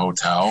use at the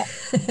hotel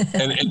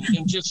and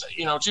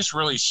just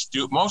really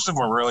stupid. Most of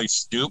them were really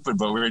stupid,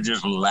 but we were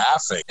just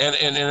laughing. And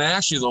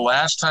actually the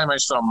last time I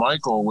saw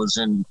Michael was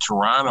in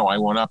Toronto. I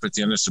went up at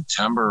the end of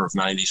September of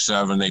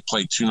 97. They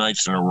played 2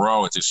 nights in a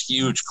row at this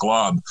huge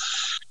club.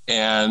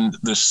 And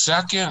the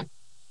second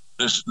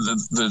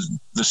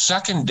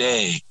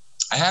day,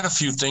 I had a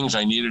few things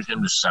I needed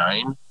him to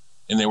sign.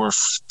 And they were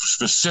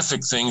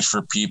specific things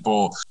for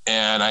people.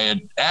 And I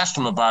had asked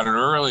him about it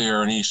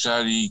earlier, and he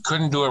said he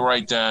couldn't do it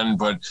right then,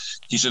 but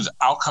he says,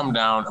 I'll come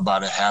down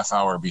about a half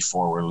hour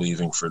before we're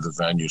leaving for the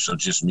venue. So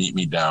just meet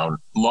me down.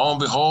 Lo and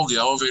behold, the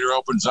elevator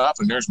opens up,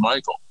 and there's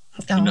Michael.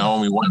 And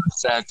we went and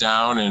sat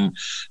down, and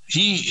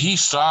he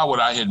saw what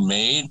I had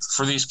made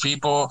for these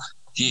people.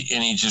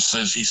 He just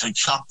says, he's like,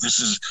 Chuck, this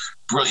is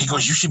brilliant. He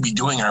goes, you should be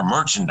doing our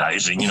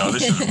merchandising.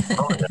 This is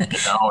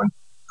brilliant,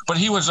 But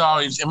he was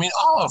always,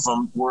 all of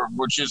them were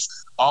just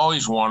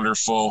always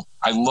wonderful.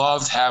 I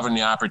loved having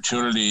the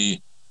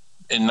opportunity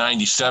in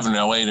 97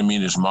 LA to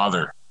meet his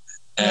mother.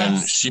 And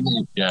she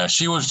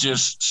was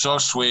just so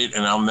sweet.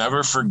 And I'll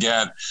never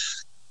forget,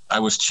 I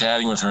was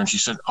chatting with her and she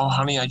said, oh,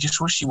 honey, I just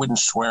wish you wouldn't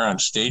swear on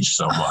stage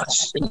so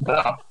much.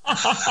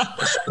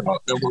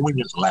 So we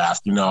just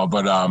laughed,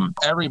 But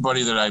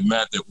everybody that I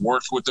met that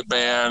worked with the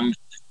band,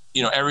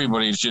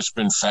 everybody's just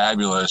been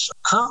fabulous.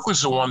 Kirk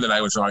was the one that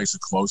I was always the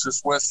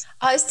closest with.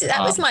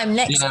 That was my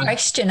next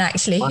question,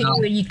 actually. Who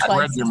were you close to?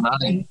 I read your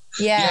mind.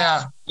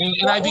 Yeah. And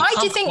why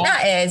do you think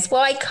that is?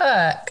 Why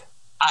Kirk?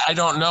 I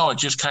don't know. It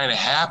just kind of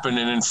happened.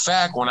 And in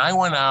fact, when I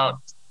went out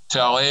to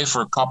LA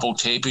for a couple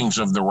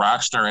tapings of the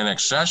Rockstar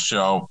NXS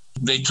show,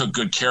 they took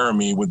good care of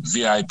me with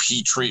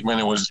VIP treatment.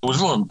 It was a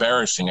little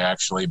embarrassing,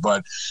 actually.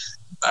 But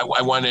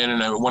I went in,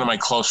 and one of my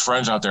close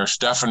friends out there,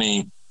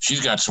 Stephanie, she's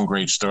got some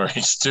great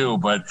stories too,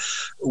 but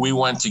we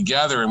went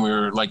together and we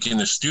were like in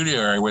the studio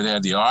area where they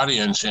had the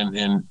audience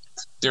and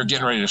they're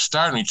getting ready to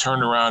start. And we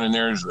turned around and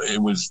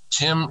it was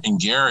Tim and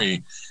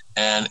Gary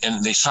and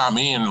they saw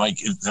me and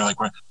they're like,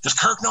 does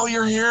Kirk know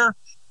you're here?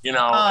 And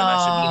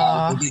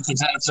I said, yeah,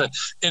 because that's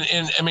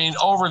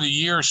over the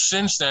years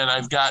since then,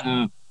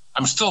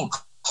 I'm still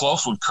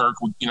close with Kirk,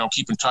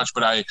 keep in touch,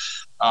 but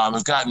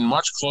I've gotten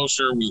much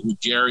closer with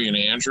Gary and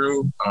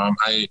Andrew.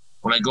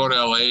 When I go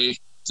to LA,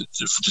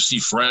 to see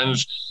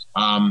friends.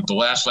 The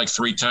last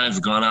 3 times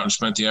I've gone out and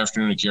spent the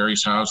afternoon at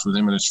Gary's house with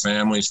him and his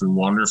family. It's been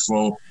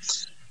wonderful.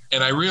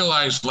 And I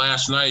realized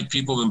last night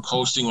people have been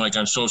posting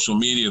on social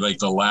media,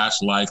 the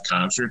last live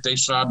concert they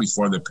saw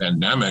before the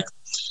pandemic.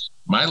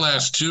 My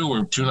last 2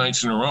 were 2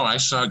 nights in a row. I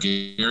saw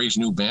Gary's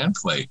new band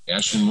play,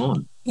 Ash and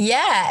Moon.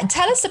 Yeah.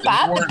 Tell us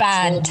about the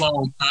band.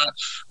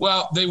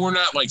 Well, they were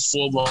not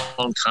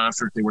full-blown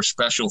concert. They were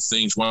special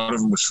things. One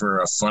of them was for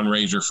a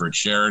fundraiser for a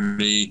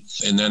charity.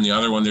 And then the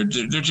other one, they're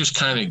just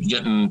kind of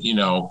getting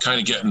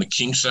the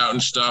kinks out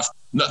and stuff.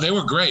 No, they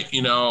were great.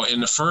 In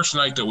the first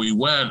night that we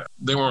went,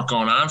 they weren't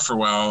going on for a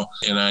while.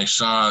 And I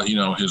saw,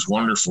 his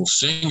wonderful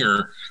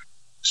singer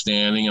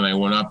standing, and I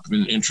went up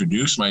and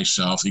introduced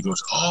myself. He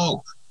goes,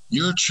 oh,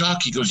 you're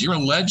Chuck. He goes, you're a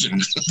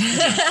legend.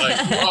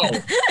 Whoa.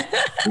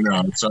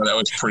 So that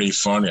was pretty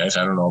funny. I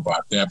don't know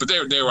about that. But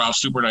they were all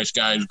super nice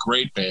guys,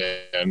 great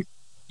band.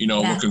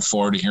 looking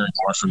forward to hearing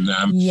more from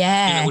them.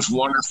 Yeah. And it was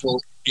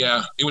wonderful.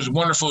 Yeah, it was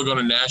wonderful to go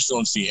to Nashville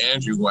and see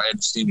Andrew, who I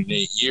hadn't seen in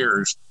 8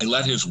 years. I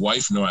let his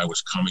wife know I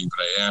was coming, but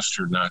I asked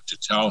her not to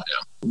tell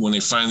him. When they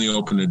finally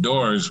opened the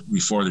doors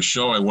before the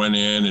show, I went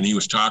in and he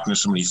was talking to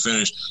somebody,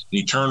 finished, and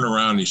he turned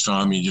around and he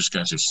saw me, he just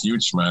got this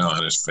huge smile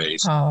on his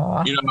face.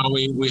 Aww.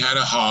 We had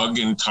a hug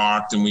and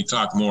talked, and we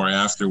talked more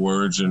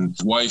afterwards, and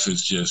his wife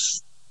is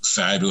just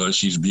fabulous.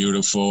 She's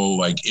beautiful,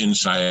 like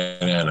inside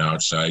and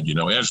outside,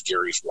 as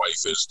Gary's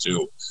wife is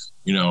too.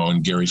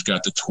 And Gary's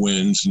got the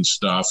twins and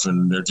stuff,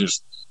 and they're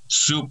just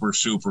super,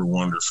 super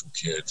wonderful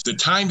kids. The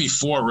time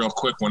before, real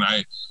quick, when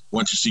I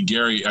went to see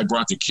Gary, I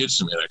brought the kids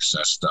some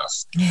INXS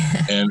stuff.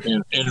 and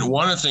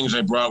one of the things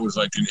I brought was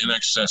like an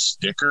INXS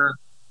sticker,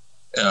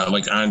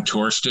 like on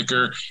tour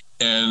sticker.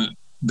 And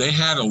they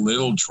had a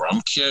little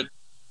drum kit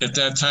at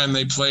that time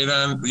they played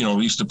on, we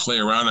used to play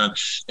around on,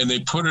 and they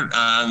put it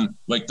on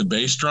like the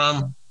bass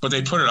drum, but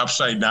they put it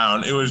upside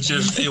down. It was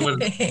just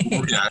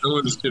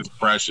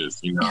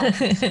precious,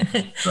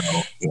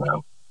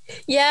 So,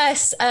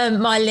 Yes,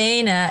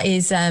 Mylena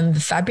is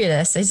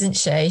fabulous, isn't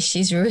she?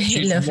 She's a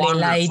really lovely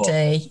wonderful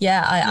lady.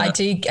 Yeah, I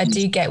do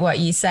get what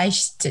you say.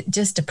 She's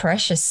just a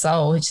precious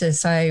soul.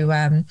 So,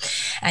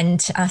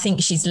 and I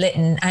think she's lit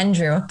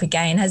Andrew up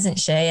again, hasn't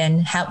she?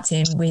 And helped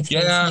him with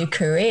his new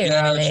career.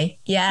 Really,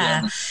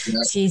 yeah.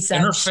 She's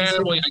and her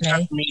family.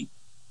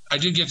 I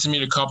did get to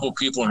meet a couple of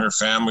people in her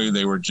family.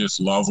 They were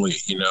just lovely,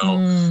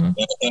 and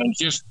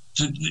just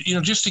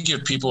to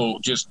give people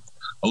just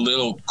a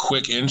little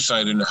quick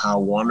insight into how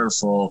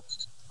wonderful,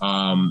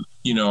 I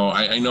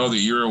know that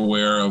you're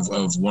aware of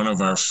one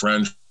of our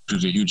friends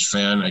who's a huge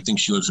fan. I think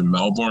she lives in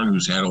Melbourne,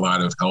 who's had a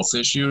lot of health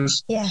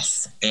issues.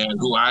 Yes. And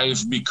who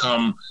I've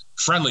become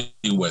friendly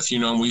with,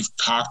 and we've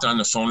talked on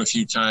the phone a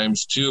few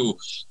times too.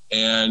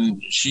 And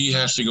she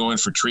has to go in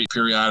for treatment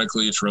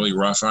periodically. It's really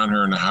rough on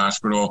her in the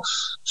hospital.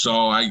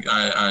 So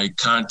I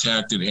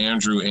contacted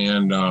Andrew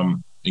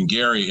and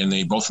Gary, and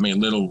they both made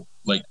little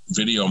like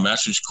video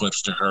message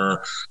clips to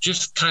her,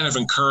 just kind of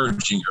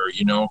encouraging her,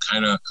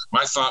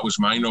 my thought was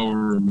mind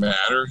over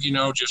matter,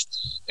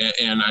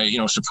 and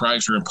I,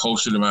 surprised her and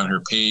posted them on her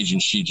page,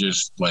 and she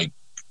just like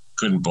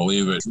couldn't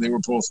believe it. They were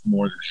both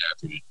more than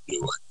happy to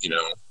do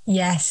it,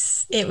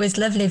 Yes, it was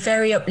lovely,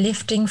 very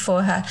uplifting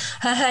for her.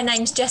 Her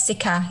name's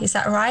Jessica, is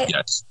that right?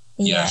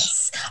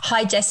 Yes.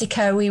 Hi,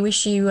 Jessica. We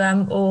wish you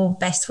all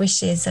best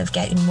wishes of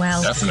getting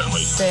well.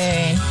 Definitely.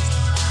 Soon.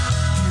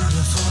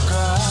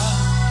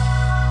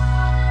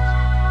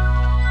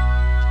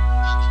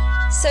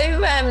 So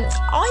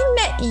I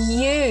met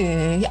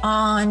you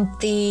on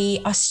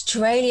the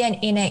Australian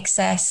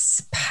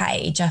INXS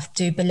page, I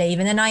do believe,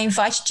 and then I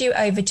invited you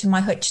over to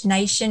my Hutch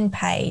Nation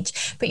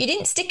page, but you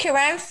didn't stick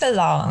around for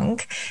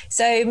long.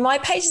 So my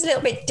page is a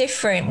little bit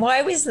different.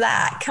 Why was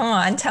that? Come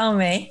on, tell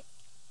me.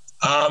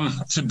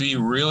 To be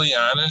really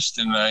honest,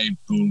 and I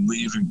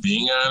believe in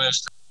being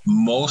honest,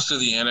 most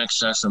of the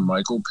INXS and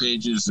Michael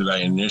pages that I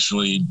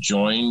initially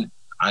joined,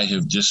 I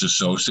have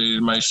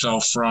disassociated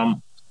myself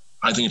from.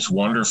 I think it's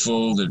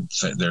wonderful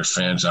that there are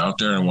fans out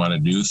there and want to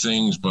do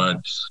things,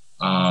 but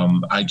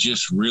I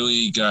just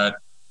really got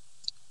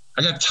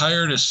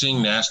tired of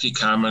seeing nasty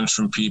comments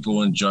from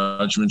people and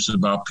judgments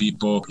about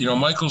people.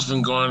 Michael's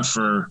been gone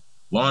for a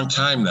long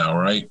time now,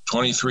 right?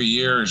 23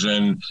 years.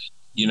 And,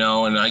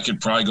 and I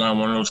could probably go on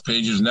one of those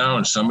pages now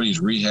and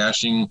somebody's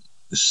rehashing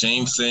the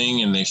same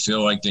thing and they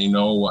feel like they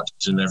know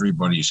what's in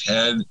everybody's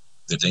head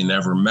that they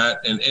never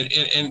met.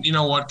 And you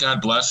know what?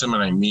 God bless them.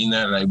 And I mean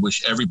that. And I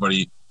wish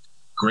everybody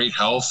great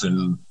health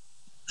and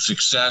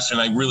success,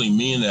 and I really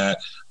mean that,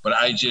 but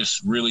I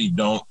just really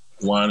don't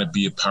want to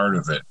be a part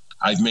of it.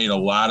 I've made a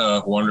lot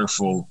of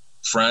wonderful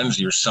friends,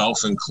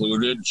 yourself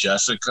included,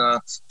 Jessica,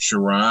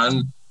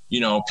 Sharon,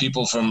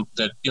 people from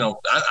that,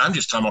 I'm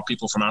just talking about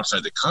people from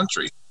outside the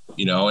country,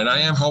 and I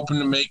am hoping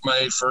to make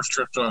my first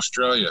trip to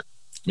Australia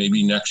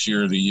maybe next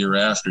year or the year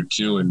after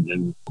too,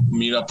 and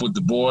meet up with the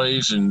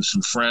boys and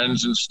some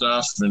friends and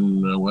stuff,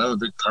 and we'll have a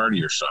big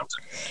party or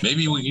something.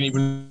 Maybe we can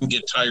even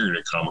get Tiger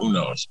to come. Who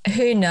knows?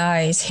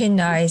 Who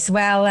knows?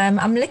 Well,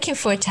 I'm looking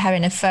forward to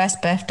having a first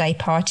birthday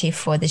party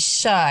for the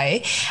show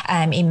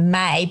in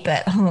May,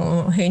 but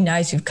who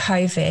knows with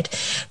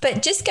COVID.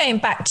 But just going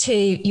back to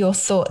your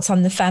thoughts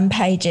on the fan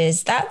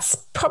pages, that's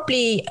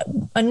probably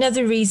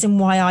another reason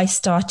why I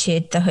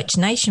started the Hutch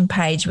Nation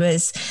page.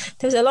 Was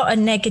there was a lot of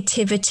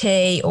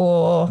negativity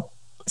or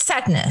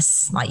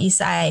sadness, like you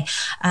say,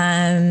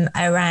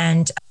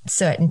 around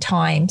certain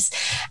times,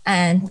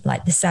 and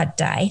like the sad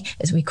day,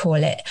 as we call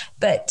it.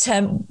 But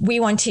we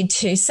wanted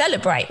to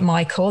celebrate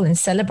Michael and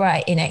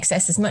celebrate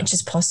INXS as much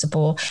as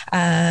possible.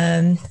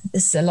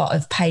 There's a lot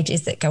of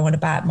pages that go on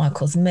about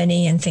Michael's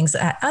money and things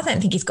like that. I don't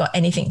think it's got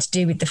anything to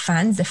do with the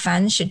fans. The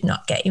fans should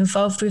not get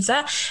involved with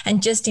that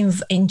and just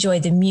enjoy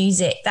the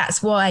music.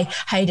 That's why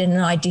Hayden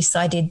and I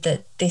decided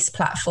that this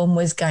platform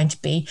was going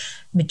to be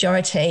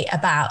majority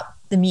about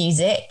the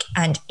music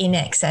and In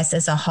Excess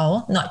as a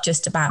whole, not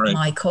just about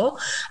Michael.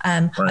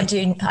 I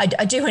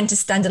do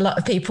understand a lot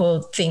of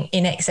people think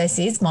In Excess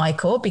is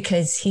Michael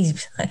because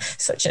he's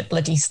such a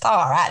bloody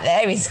star out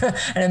there. He's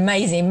an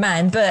amazing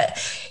man. But,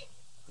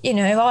 you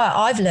know,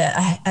 I've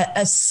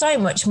learned so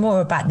much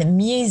more about the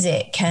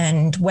music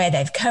and where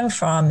they've come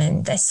from.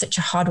 And they're such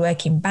a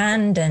hardworking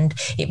band. And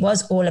it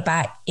was all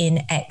about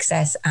In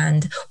Excess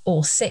and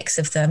all 6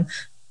 of them.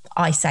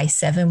 I say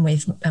 7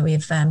 with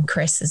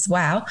Chris as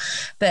well.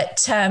 But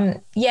some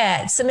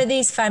of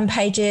these fan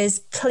pages,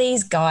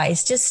 please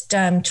guys, just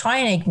try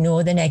and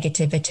ignore the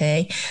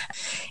negativity.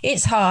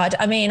 It's hard.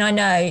 I mean, I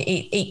know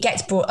it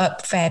gets brought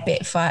up a fair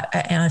bit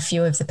on a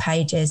few of the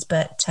pages,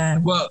 but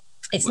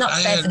it's not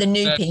fair for the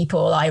new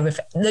people,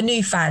 the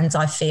new fans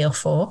I feel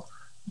for.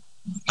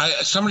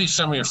 Somebody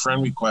sent me a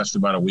friend request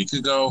about a week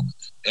ago,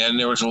 and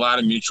there was a lot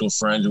of mutual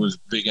friends. It was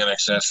big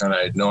NXS, and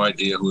I had no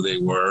idea who they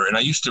were. And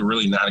I used to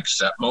really not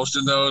accept most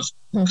of those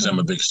because I'm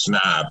a big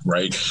snob,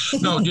 right?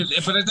 But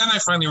then I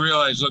finally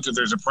realized, look, if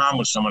there's a problem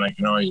with someone, I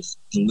can always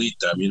delete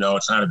them. You know,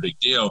 it's not a big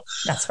deal.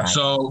 That's right.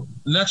 So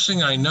next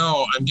thing I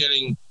know, I'm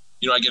getting,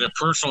 you know, I get a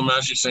personal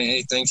message saying,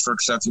 hey, thanks for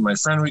accepting my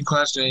friend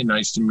request. Hey,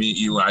 nice to meet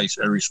you. I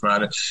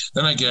responded.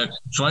 Then I get,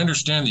 so I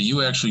understand that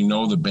you actually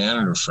know the band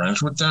and are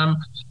friends with them.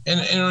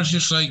 And it was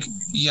just like,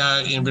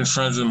 yeah, I've been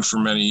friends with them for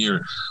many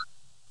years.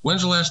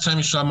 When's the last time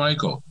you saw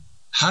Michael?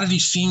 How did he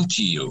seem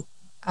to you?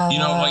 You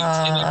know, like,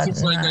 and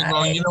it's like, I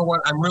go, you know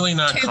what? I'm really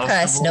not too comfortable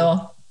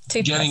personal.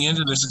 getting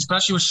into this,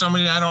 especially with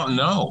somebody I don't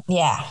know.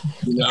 Yeah.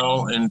 You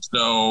know, and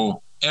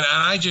so... And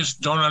I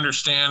just don't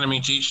understand. I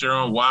mean, to each their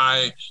own,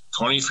 why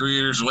 23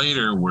 years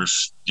later, we're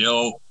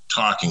still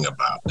talking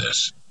about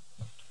this.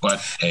 But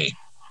hey.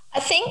 I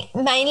think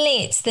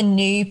mainly it's the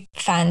new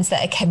fans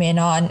that are coming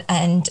on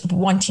and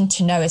wanting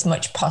to know as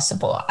much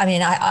possible. I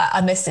mean, I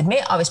must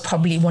admit, I was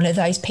probably one of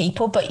those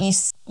people, but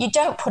you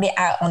don't put it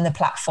out on the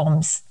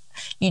platforms.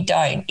 You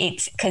don't.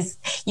 It's because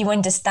you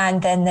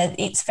understand then that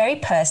it's very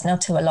personal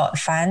to a lot of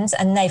fans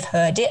and they've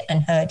heard it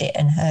and heard it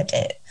and heard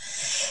it.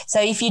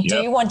 So if you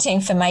do want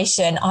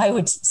information, I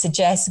would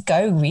suggest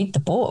go read the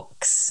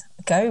books.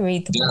 Go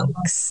read the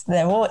books.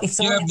 They're all, it's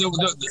all in the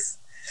books.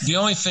 The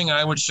only thing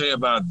I would say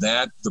about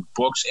that, the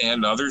books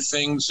and other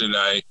things that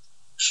I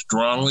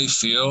strongly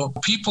feel,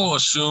 people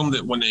assume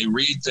that when they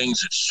read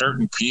things that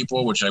certain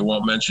people, which I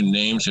won't mention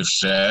names, have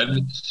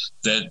said,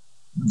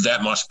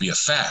 that must be a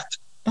fact.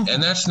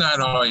 And that's not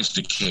always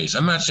the case.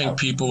 I'm not saying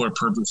people are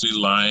purposely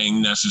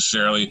lying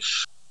necessarily.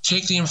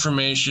 Take the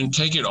information,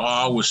 take it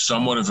all with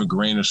somewhat of a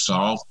grain of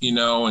salt, you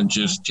know, and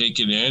just take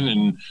it in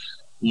and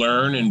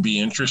learn and be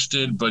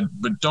interested. But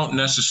don't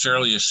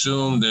necessarily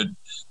assume that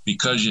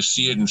because you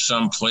see it in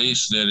some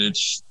place that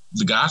it's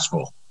the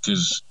gospel,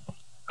 because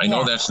I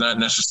know that's not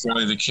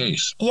necessarily the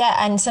case. Yeah,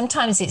 and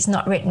sometimes it's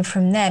not written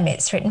from them;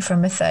 it's written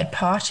from a third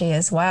party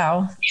as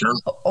well. Sure.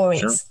 Or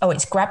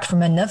it's grabbed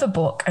from another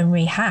book and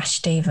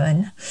rehashed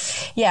even.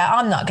 Yeah,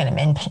 I'm not going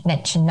to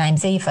mention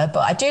names either, but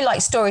I do like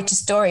story to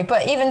story.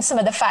 But even some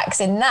of the facts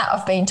in that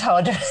I've been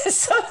told,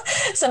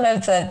 some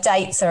of the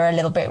dates are a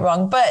little bit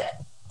wrong. But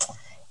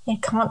you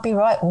can't be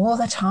right all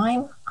the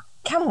time,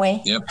 can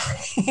we? Yep.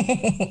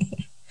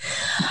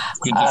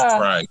 We can just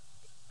try.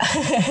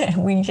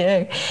 We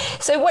do.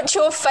 So what's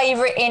your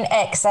favorite In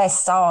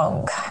Excess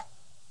song?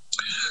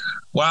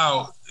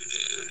 Wow.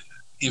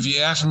 If you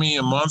ask me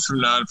a month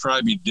from now, it'd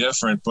probably be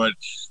different. But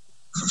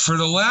for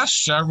the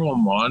last several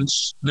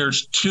months,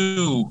 there's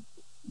 2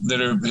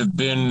 that have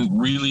been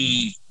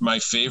really my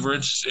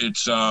favorites.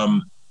 It's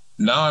now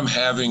I'm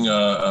having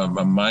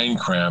a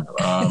mind cramp.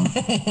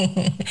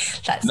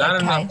 That's not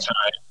okay.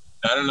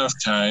 Not enough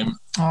time.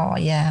 Oh,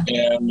 yeah.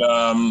 And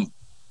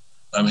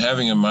I'm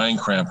having a mind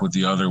cramp with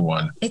the other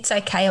one. It's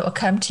okay. It will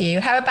come to you.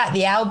 How about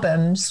the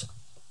albums?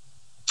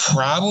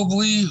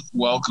 Probably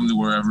Welcome to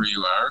Wherever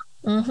You Are.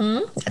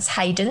 Mm-hmm. That's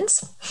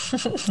Hayden's.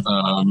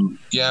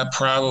 Yeah,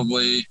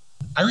 probably.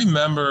 I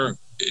remember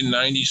in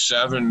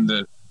 97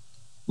 that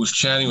was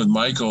chatting with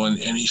Michael and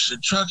he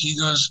said, Chuck, he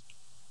says,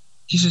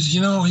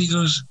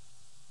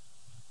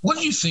 what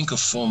do you think of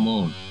Full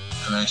Moon?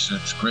 And I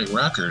said, it's a great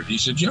record. He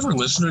said, do you ever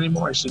listen to it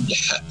anymore? I said,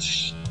 yeah.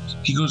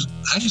 He goes,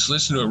 I just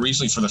listened to it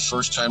recently for the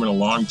first time in a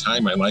long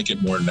time. I like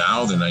it more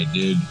now than I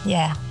did,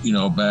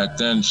 back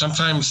then.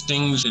 Sometimes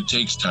it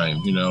takes time,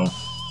 you know.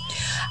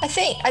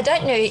 I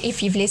don't know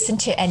if you've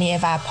listened to any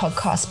of our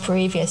podcasts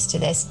previous to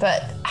this,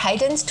 but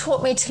Hayden's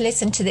taught me to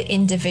listen to the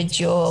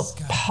individual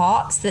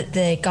parts that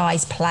the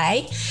guys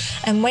play.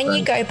 And when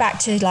you go back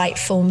to like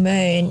Full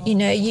Moon, you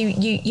know,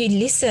 you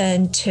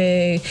listen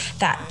to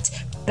that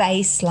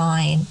bass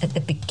line at the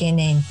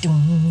beginning,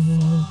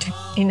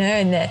 you know,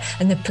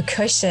 and the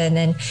percussion,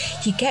 and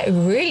you get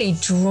really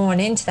drawn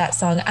into that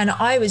song. And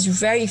I was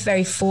very,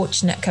 very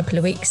fortunate a couple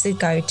of weeks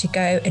ago to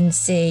go and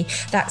see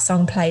that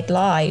song played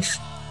live.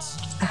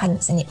 I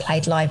hadn't seen it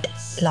played live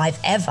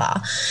ever.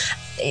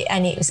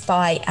 and it was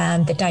by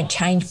the Don't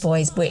Change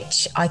Boys,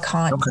 which I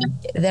can't.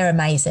 Okay. They're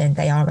amazing.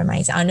 They are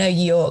amazing. I know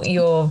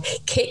your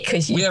kick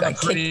because you've got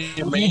kick.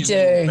 You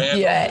do,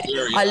 yeah.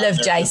 I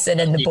love Jason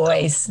and the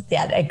boys.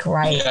 Yeah, they're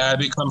great. Yeah, I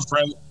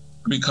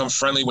become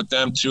friendly with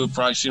them too.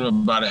 Probably seen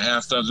them about a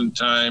half dozen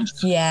times.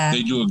 Yeah,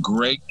 they do a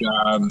great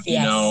job. You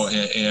know,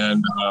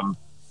 and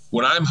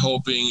what I'm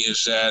hoping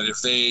is that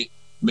if they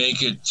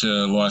make it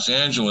to Los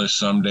Angeles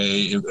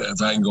someday,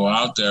 if I can go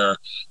out there,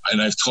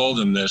 and I've told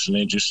them this, and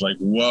they're just like,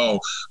 whoa, I'm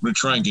going to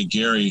try and get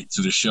Gary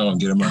to the show and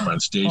get him up on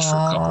stage for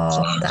a couple of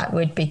songs. That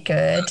would be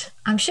good.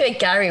 I'm sure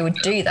Gary would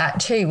do that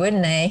too,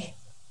 wouldn't he?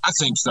 I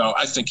think so.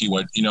 I think he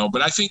would,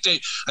 but I think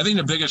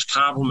the biggest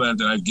compliment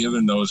that I've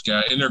given those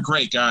guys, and they're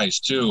great guys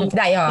too.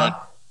 They are.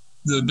 But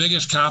the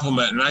biggest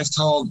compliment, and I've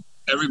told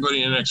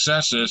everybody in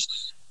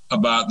INXS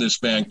about this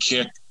band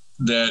Kick,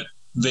 that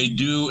they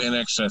do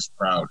INXS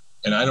proud.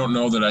 And I don't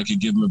know that I could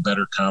give them a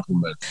better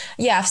compliment.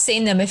 Yeah, I've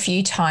seen them a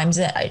few times.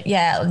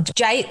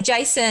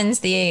 Jason's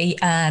the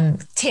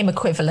Tim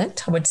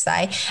equivalent, I would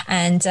say.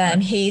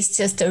 And he's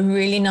just a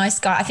really nice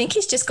guy. I think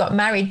he's just got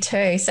married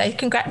too. So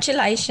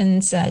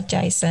congratulations,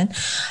 Jason.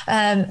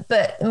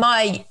 But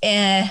my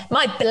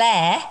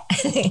Blair,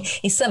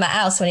 he's something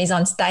else when he's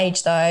on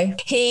stage though.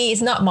 He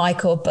is not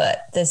Michael,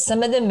 but there's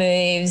some of the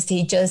moves.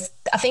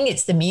 I think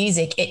it's the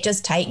music. It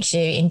just takes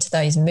you into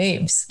those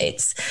moves.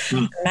 It's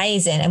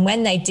amazing. And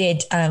when they did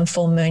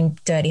Full Moon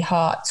Dirty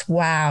Hearts,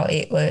 wow,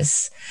 it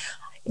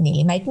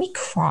made me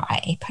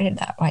cry, put it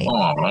that way. It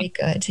was very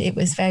good. It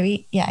was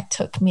it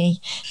took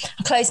me,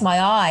 I closed my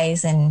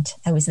eyes and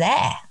I was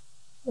there.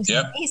 It was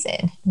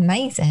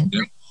amazing.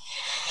 Yep.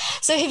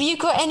 So have you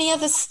got any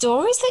other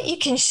stories that you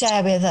can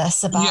share with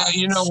us about? Yeah,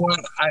 you know what?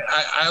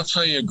 I'll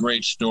tell you a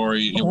great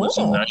story. It was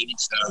in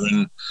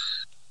 97.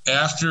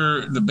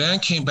 After the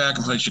band came back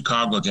and played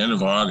Chicago at the end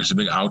of August, a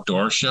big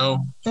outdoor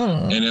show,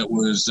 and it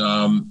was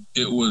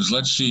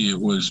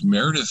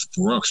Meredith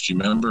Brooks. Do you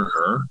remember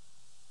her?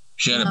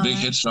 She had a big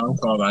hit song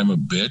called "I'm a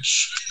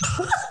Bitch."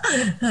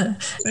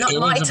 Not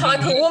my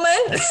type of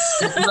woman.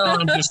 No,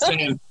 I'm just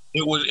saying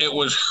it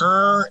was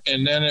her,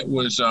 and then it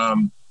was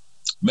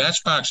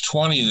Matchbox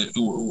 20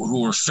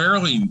 who were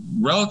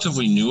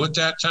relatively new at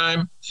that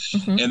time,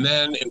 and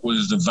then it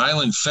was the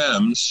Violent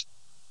Femmes,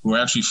 who were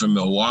actually from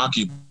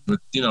Milwaukee, but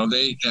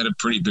they had a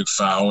pretty big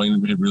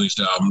following. They had released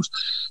albums,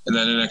 and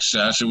then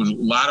INXS. It was a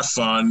lot of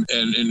fun,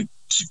 and a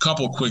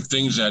couple of quick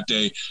things that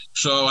day.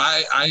 So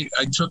I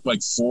took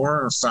like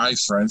 4 or 5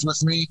 friends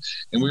with me,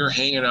 and we were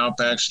hanging out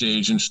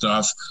backstage and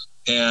stuff.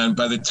 And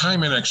by the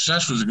time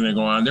INXS was going to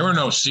go on, there were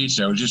no seats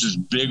there. It was just this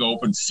big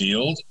open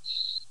field.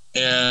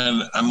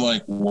 And I'm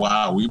like,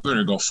 wow, we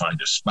better go find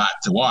a spot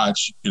to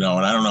watch, and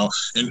I don't know.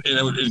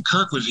 And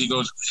Kirk he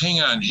goes, hang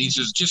on. He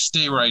says, just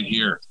stay right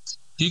here.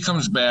 He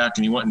comes back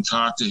and he went and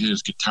talked to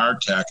his guitar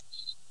tech.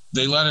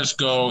 They let us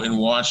go and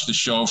watch the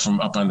show from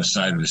up on the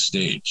side of the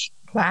stage.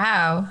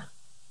 Wow.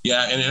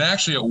 Yeah. And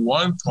actually at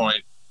one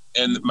point,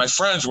 and my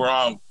friends were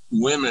all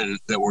women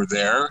that were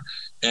there.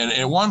 And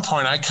at one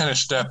point I kind of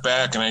stepped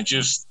back and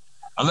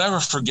I'll never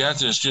forget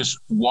this, just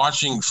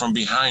watching from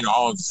behind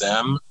all of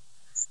them.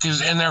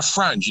 And they're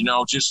friends,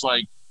 just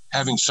like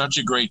having such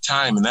a great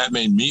time. And that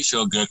made me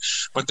feel good.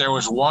 But there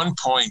was one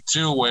point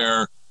too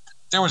where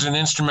there was an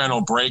instrumental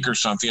break or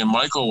something, and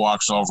Michael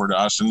walks over to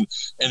us, and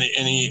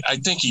I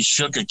think he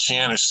shook a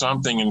can of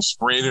something and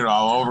sprayed it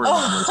all over him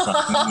or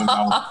something.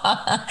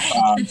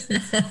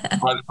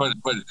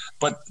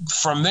 But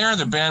from there,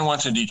 the band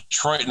went to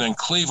Detroit and then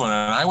Cleveland,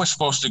 and I was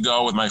supposed to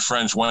go with my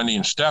friends Wendy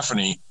and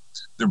Stephanie.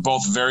 They're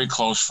both very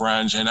close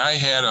friends, and I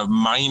had a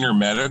minor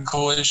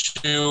medical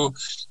issue.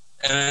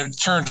 And it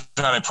turned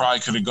out I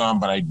probably could have gone,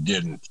 but I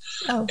didn't.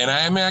 Oh. And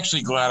I am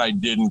actually glad I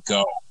didn't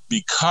go,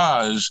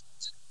 because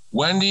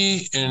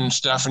Wendy and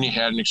Stephanie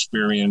had an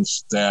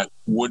experience that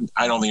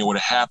I don't think it would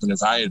have happened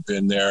if I had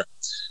been there.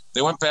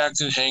 They went back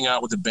to hang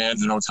out with the band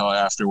in the hotel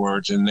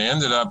afterwards, and they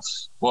ended up,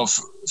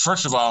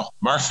 first of all,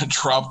 Martha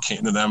Traub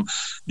came to them.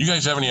 You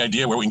guys have any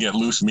idea where we can get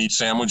loose meat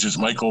sandwiches?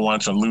 Michael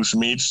wants a loose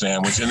meat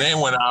sandwich. And they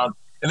went out,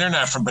 and they're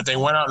not from, but they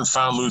went out and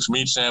found loose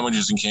meat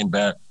sandwiches and came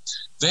back.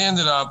 They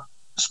ended up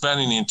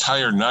spending the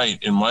entire night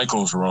in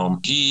Michael's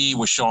room. He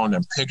was showing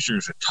them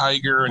pictures of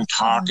Tiger and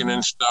talking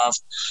and stuff.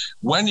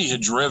 Wendy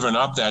had driven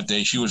up that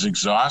day. She was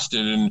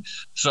exhausted. And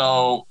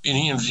so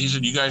he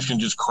said, you guys can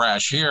just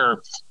crash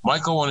here.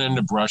 Michael went in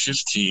to brush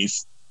his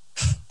teeth.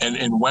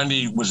 And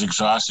Wendy was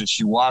exhausted.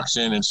 She walks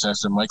in and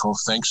says to Michael,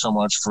 thanks so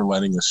much for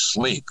letting us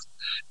sleep.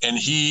 And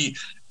he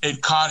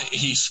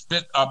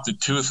spit up the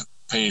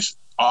toothpaste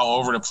all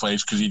over the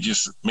place because he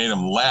just made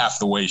him laugh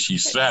the way she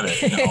said it.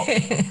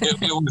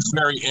 It was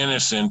very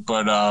innocent,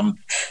 but and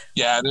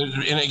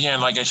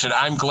again, like I said,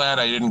 I'm glad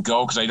I didn't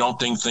go because I don't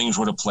think things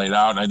would have played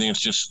out. And I think it's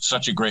just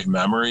such a great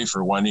memory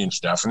for Wendy and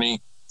Stephanie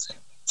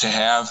to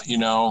have,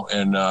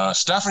 and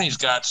Stephanie's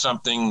got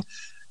something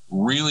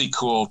really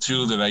cool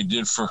too that I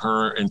did for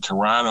her in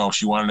Toronto.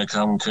 She wanted to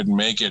come and couldn't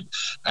make it.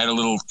 I had a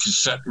little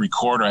cassette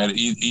recorder. I had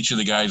each of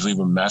the guys leave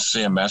a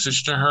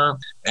message to her,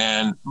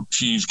 and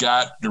she's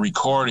got the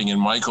recording.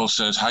 And Michael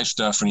says, "Hi,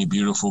 Stephanie,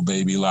 beautiful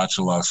baby, lots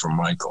of love from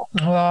Michael."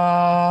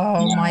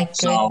 Oh my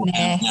goodness,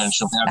 and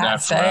she'll have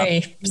that's that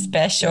very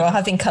special.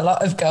 I think a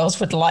lot of girls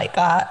would like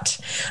that.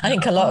 I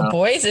think a lot of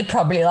boys would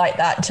probably like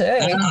that too.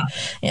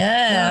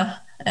 Yeah.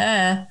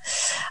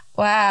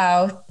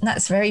 Wow,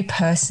 that's very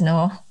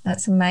personal.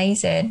 That's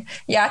amazing.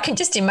 Yeah, I can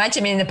just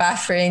imagine him in the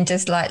bathroom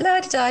just like la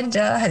da da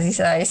da, as he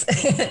says,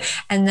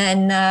 and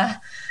then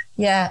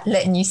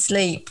letting you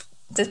sleep.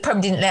 Just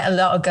probably didn't let a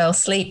lot of girls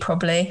sleep,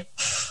 probably.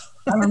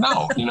 I don't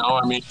know.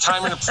 I mean,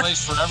 time and a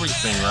place for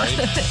everything, right?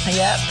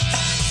 Yep.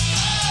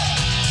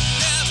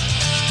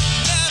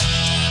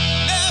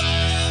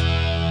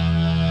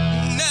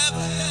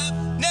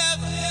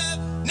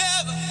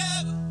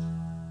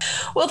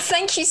 Well,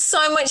 thank you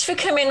so much for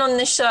coming on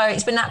the show.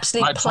 It's been an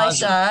absolute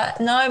pleasure.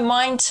 No,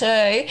 mine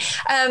too.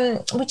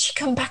 Would you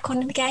come back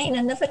on again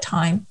another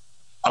time?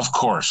 Of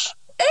course.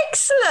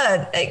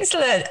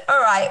 Excellent. All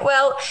right.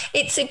 Well,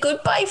 it's a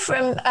goodbye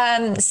from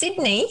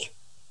Sydney.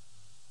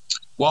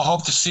 Well,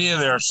 hope to see you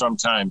there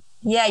sometime.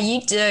 Yeah,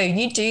 you do.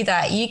 You do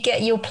that. You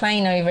get your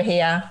plane over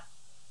here.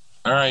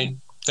 All right.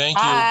 Thank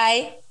you.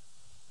 Bye.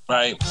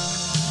 Bye.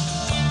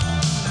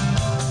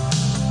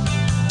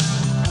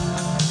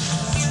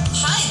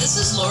 This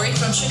is Lori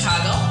from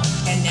Chicago,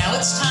 and now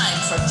it's time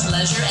for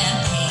Pleasure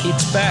and Pain.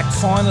 It's back,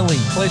 finally.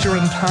 Pleasure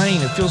and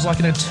Pain. It feels like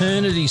an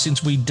eternity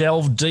since we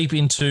delved deep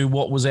into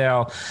what was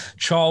our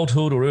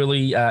childhood or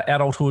early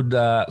adulthood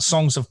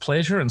songs of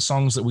pleasure and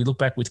songs that we look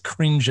back with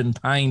cringe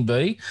and pain,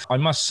 B. I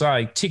must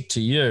say, tick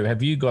to you,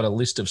 have you got a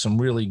list of some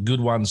really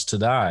good ones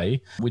today,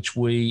 which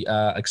we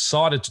are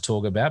excited to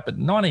talk about? But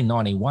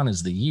 1991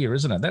 is the year,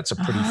 isn't it? That's a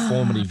pretty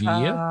formative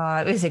year.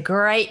 Oh, it was a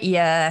great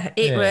year.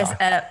 It was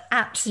an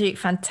absolute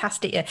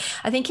fantastic year.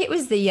 I think it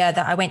was the year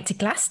that I went to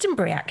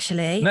Glastonbury,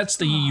 actually. And that's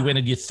the year you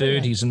entered your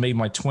 30s and me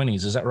my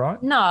 20s. Is that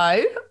right? No,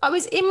 I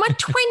was in my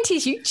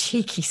 20s, you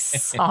cheeky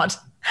sod.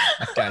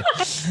 Okay.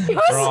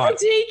 You're so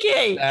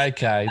cheeky.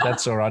 Okay,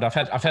 that's all right. I've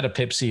had a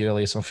Pepsi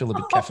earlier, so I feel a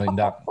bit caffeined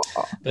up.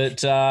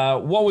 But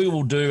what we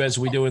will do, as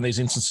we do in these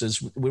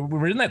instances,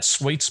 we're in that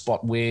sweet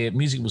spot where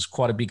music was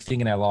quite a big thing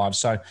in our lives.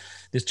 So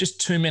there's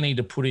just too many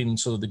to put in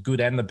sort of the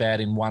good and the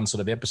bad in one sort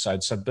of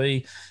episode. So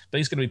B's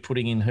going to be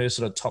putting in her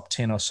sort of top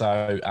 10 or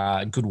so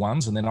good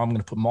ones, and then I'm going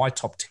to put my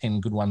top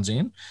 10 good ones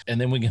in, and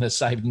then we're going to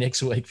save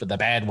next week for the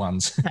bad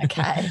ones.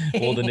 Okay.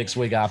 Or the next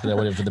week after that,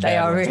 whatever, for the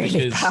bad ones. They are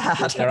really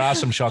bad. There are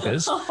some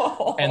shockers,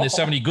 and there's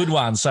so many good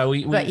ones. So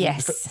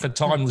for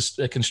time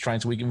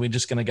constraints, we're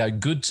just going to go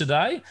good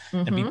today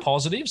and be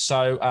positive.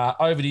 So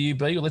over to you,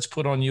 B. Let's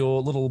put on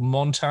your little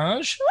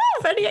montage.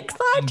 Ooh, very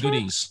exciting. And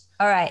goodies.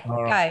 All right.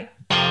 Go.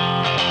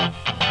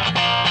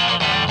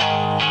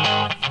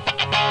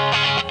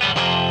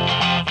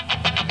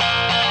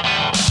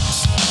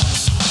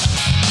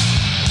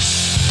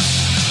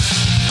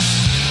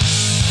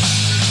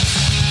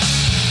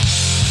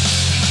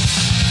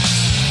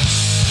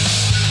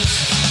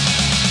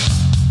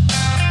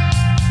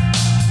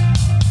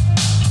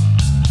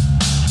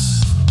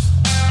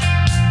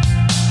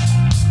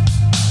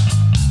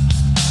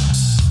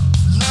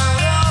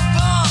 Load up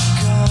on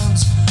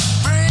guns,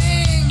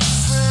 bring your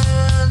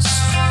friends,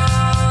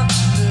 fun.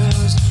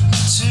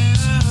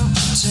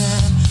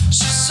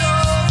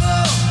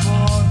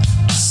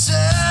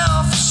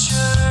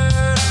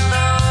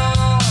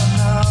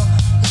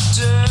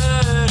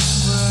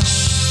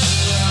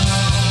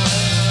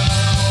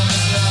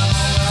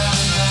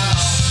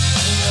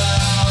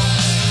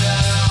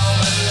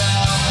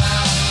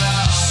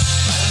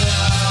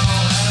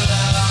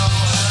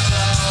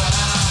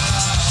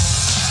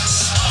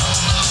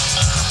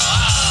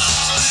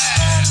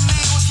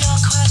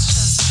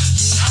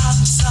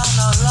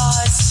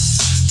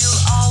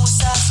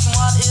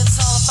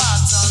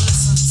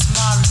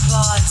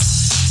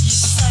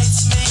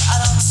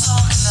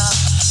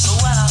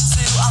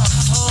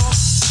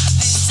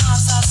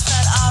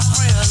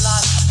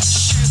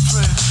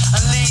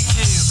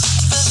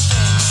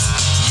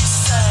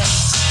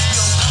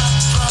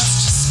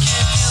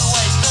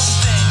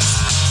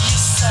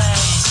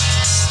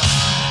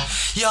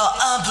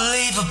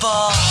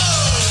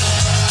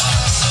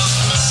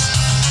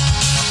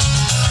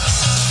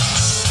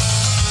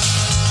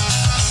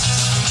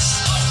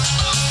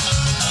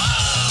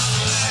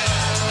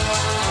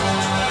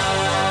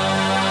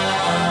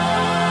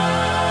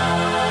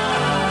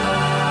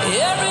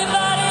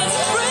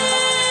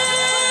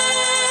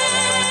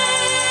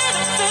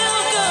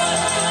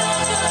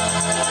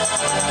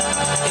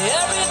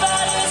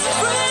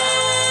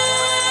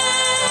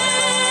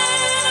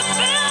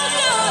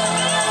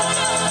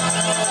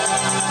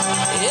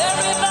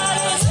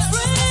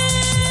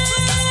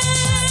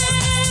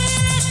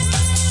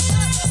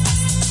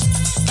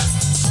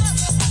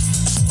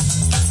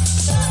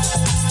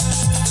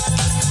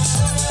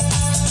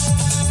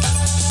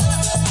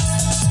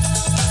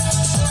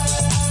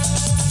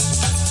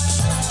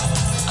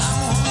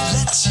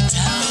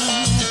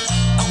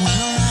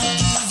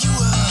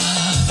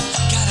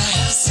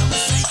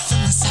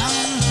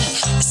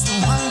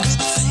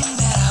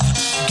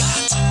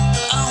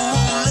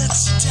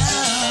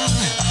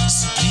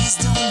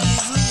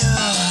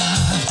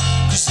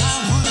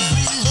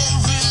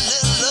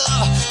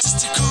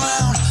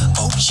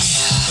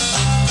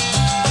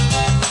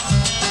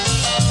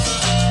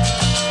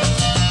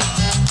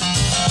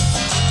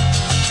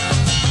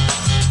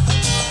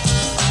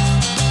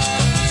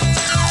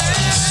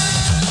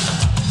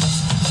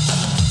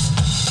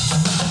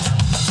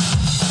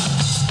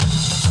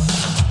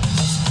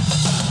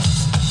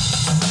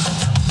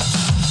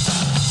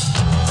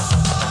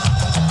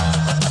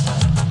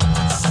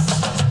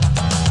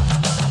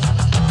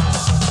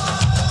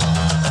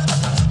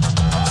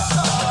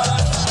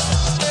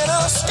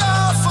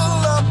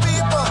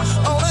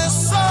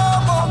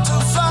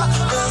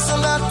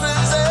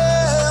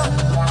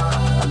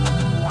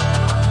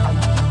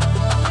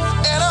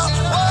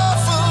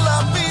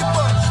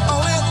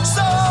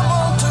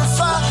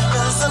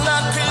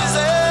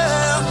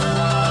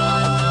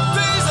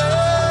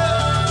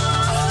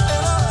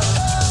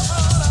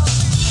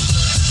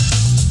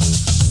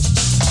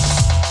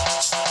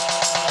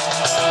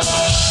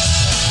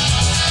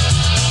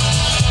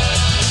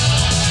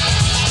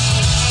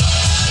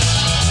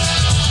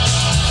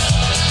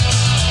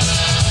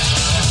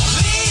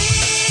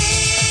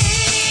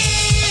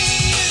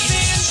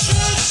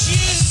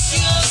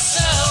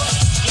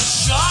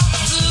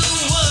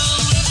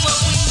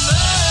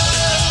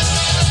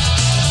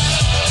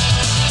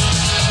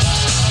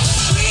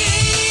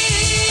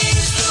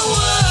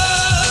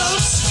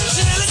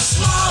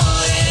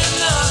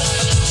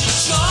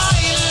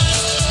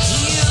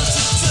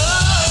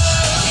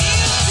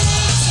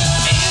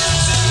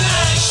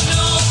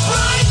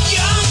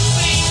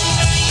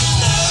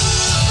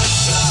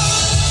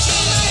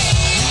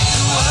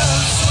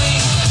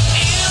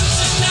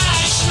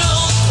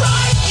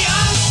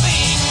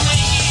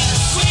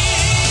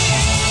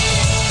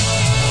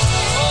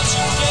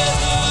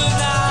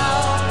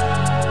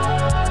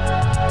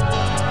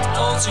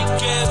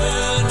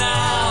 together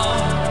now.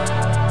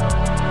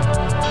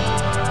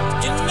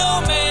 In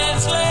no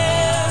man's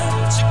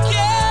land,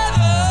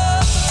 together.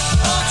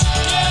 All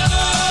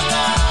together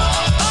now.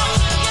 All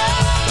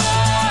together.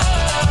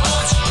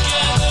 All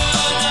together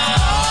now.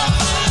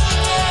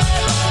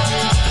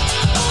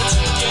 All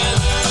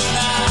together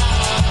now.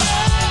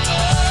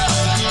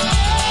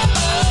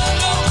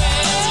 No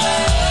man's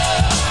land.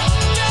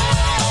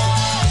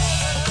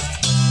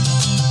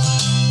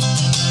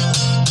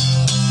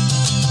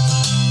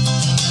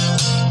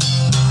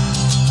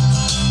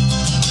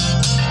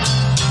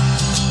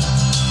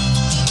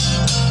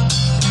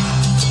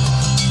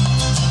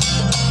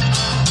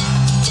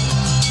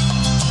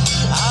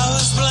 I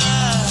was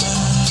blind,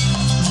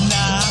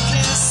 now I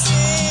can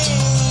see.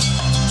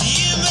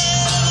 You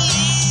made a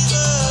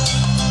believer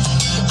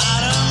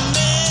out of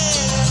me.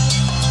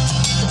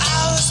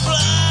 I was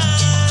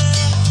blind,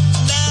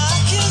 now I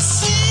can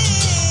see.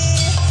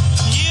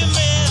 You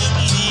made a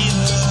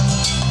believer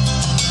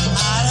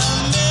out of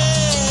me.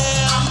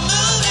 I'm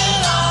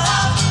moving on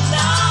up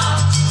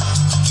now,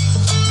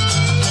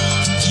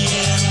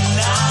 getting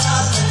out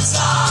of the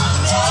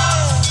darkness.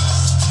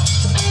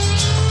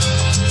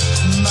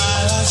 My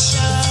light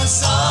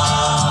shines on,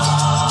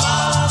 my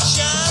light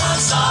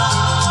shines on,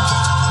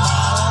 my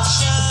light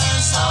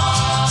shines on.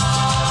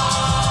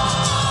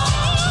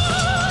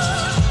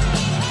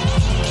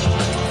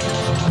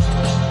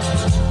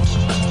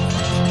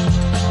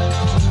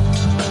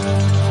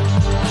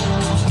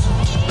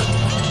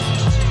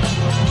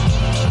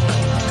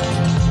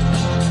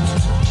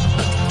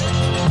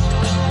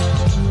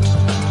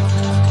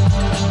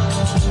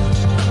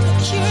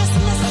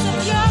 Curiousness of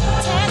your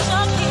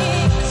potential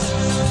gifts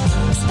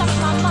stuck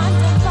my mind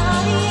and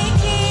body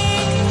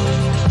aching.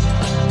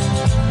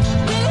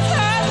 Really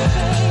hurt me,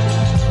 baby.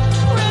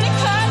 Really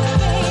hurt me,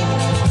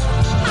 baby.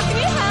 How can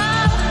you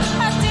have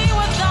a day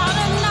without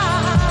a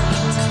night?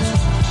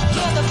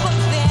 You're the book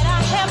that I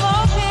have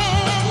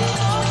opened,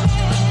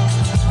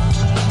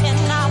 and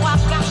now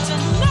I've got to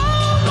know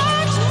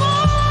much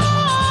more.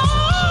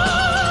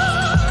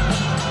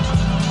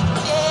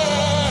 Yeah.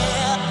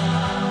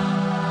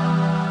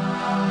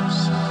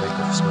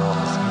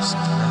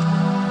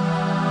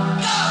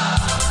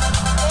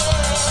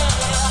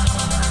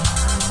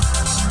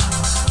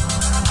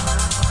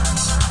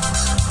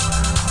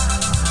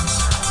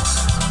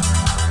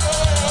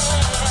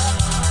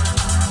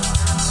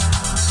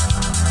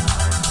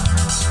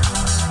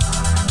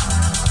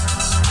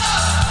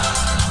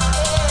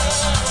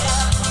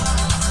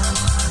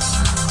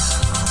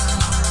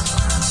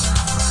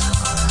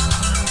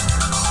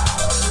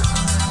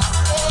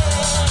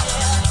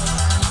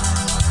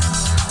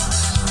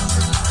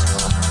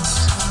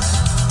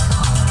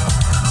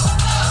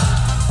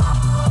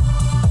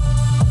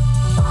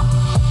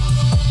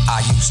 I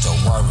used to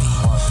worry,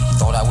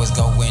 thought I was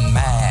going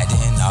mad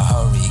in a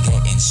hurry,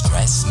 getting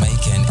stressed,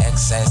 making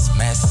excess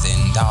mess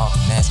in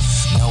darkness.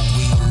 No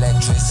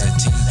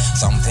electricity,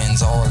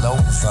 something's all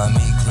over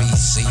me,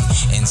 greasy.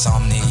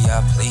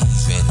 Insomnia,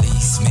 please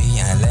release me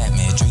and let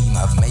me dream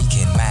of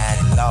making mad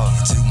love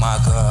to my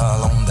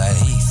girl on the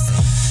heath,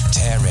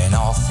 tearing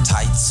off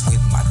tights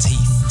with my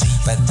teeth.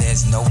 But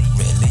there's no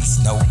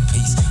release, no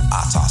peace.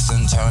 I toss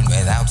and turn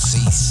without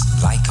cease,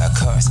 like a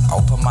curse.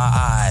 Open my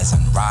eyes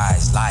and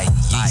rise like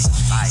yeast.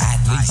 At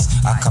least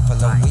a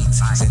couple of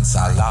weeks since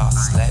I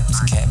last slept,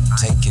 kept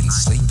taking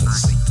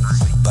sleepers.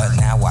 But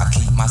now I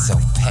keep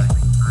myself pet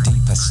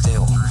deeper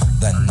still.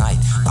 The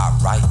night I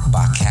write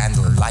by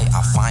candlelight,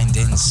 I find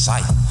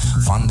insight,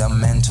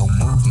 fundamental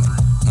movement.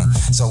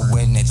 So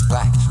when it's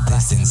black,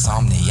 this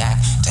insomniac,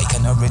 take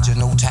an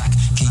original tack,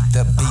 keep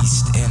the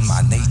beast in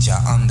my nature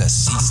under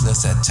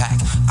ceaseless attack.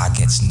 I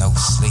get no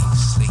sleep,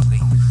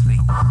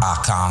 I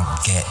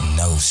can't get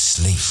no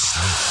sleep.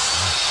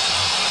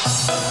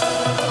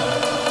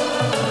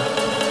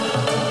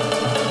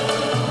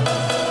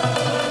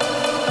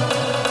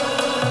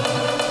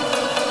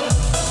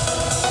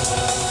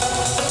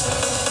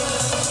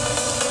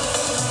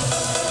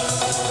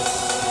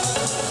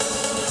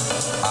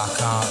 I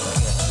can't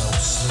get no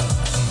sleep.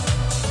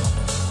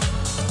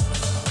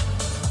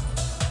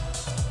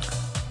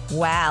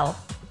 Wow.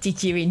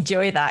 Did you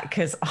enjoy that?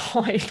 Because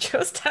I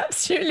just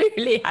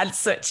absolutely had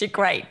such a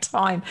great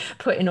time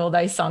putting all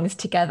those songs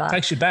together.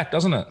 Takes you back,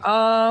 doesn't it?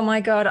 Oh my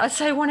God. I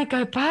so want to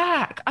go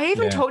back. I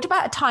even talked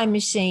about a time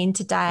machine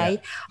today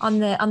on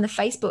the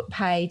Facebook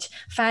page,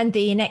 found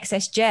the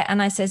INXS Jet,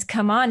 and I says,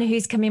 come on,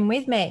 who's coming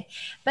with me?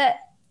 But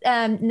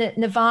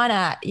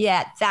Nirvana,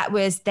 that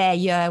was their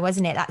year,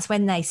 wasn't it? That's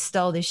when they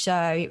stole the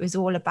show. It was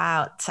all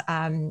about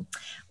them,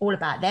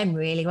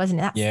 really,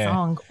 wasn't it? That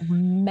song,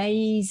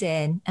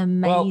 amazing.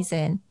 Well,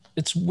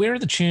 it's where are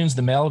the tunes,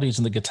 the melodies,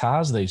 and the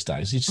guitars these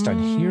days? You just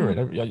don't hear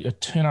it. You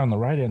turn on the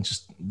radio and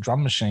just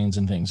drum machines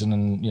and things, and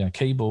then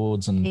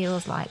keyboards and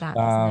feels like that.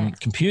 Doesn't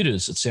it?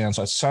 Computers. It sounds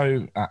like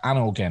so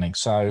unorganic.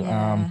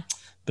 So,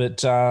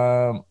 but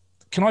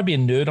can I be a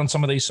nerd on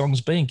some of these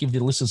songs, B, and give the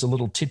listeners a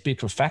little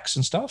tidbit of facts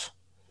and stuff?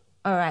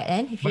 All right,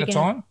 then. If We you're got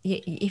gonna, time?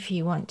 if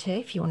you want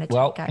to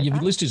Well, go your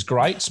back. list is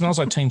great. Smells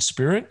Like Teen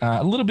Spirit.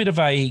 A little bit of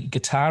a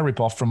guitar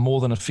rip-off from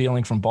More Than a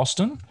Feeling from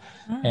Boston,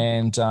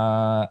 and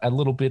a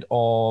little bit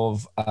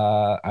of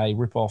a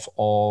rip-off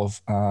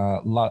of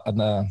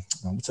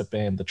what's that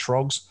band? The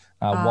Trogs,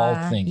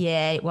 Wild Thing.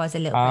 Yeah, it was a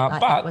little bit like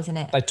but that, wasn't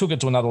it? they took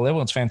it to another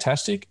level. It's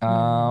fantastic.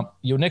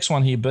 Your next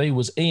one here, B,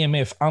 was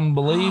EMF,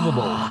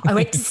 Unbelievable. I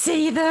went to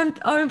see them.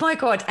 Oh my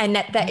God. And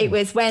that it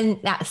was when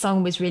that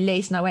song was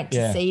released and I went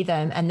to see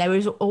them and they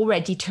was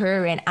already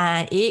touring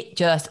and it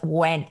just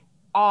went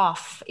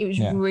off. It was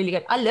really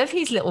good. I love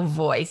his little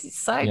voice. It's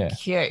so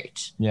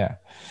cute. Yeah.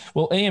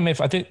 Well,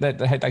 EMF, I think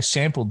that they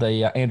sampled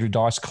the Andrew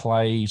Dice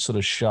Clay sort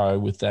of show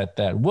with that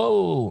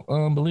whoa,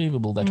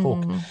 unbelievable, that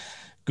hook.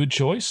 Good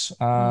choice.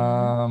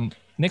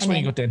 Next one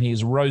you got down here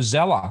is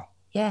Rosella.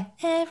 Yeah.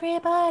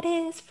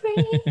 Everybody's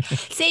free.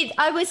 See,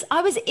 I was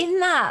in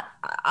that.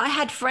 I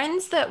had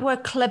friends that were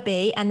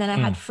clubby and then I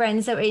had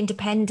friends that were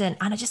independent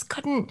and I just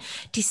couldn't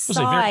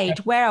decide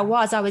where I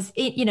was. I was,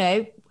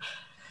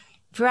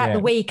 throughout the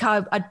week,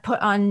 I'd put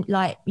on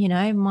my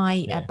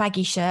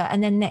baggy shirt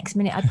and then next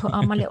minute I'd put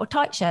on my little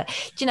tight shirt.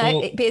 Do you know?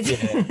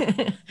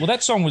 Well,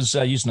 that song was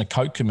used in a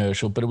Coke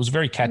commercial, but it was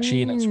very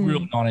catchy and it's real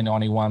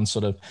 1991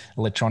 sort of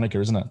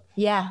electronica, isn't it?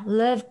 Yeah,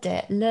 loved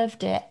it.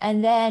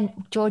 And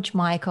then George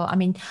Michael. I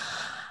mean,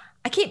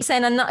 I keep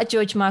saying I'm not a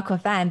George Michael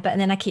fan, but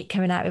then I keep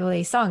coming out with all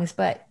these songs.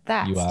 But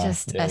that's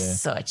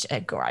just such a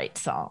great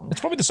song. It's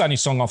probably the only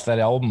song off that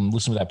album,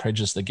 Listen Without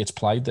Prejudice, that gets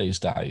played these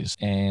days.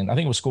 And I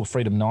think it was called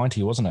Freedom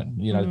 90, wasn't it?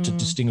 You know, to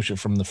distinguish it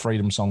from the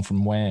Freedom song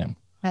from Wham.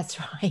 That's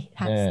right.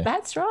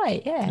 That's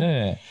right.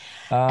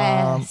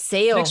 Yeah.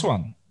 Seal. Next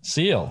one,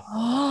 Seal.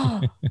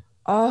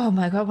 Oh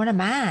my God, what a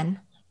man.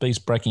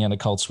 Beast breaking out a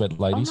cold sweat,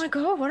 ladies. Oh my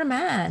God, what a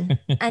man.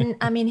 And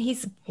I mean,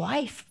 his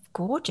wife,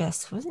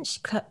 gorgeous, wasn't she?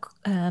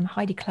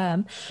 Heidi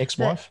Klum.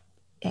 Ex-wife?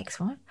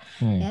 Ex-wife,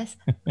 yes.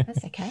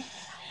 That's okay.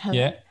 Hello.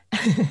 Yeah.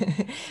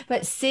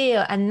 But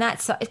Seal, and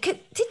that's...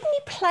 Didn't he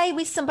play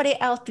with somebody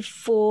else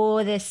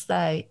before this,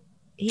 though?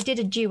 He did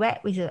a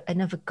duet with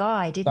another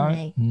guy, didn't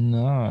he?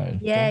 No.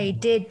 Yeah, he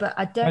did, but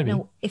I don't Maybe.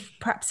 know if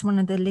perhaps one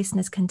of the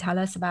listeners can tell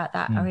us about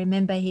that. I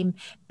remember him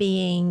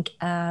being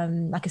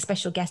like a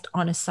special guest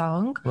on a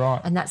song,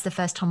 Right. and that's the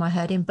first time I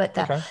heard him. But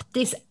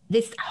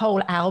this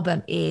whole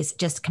album is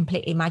just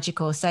completely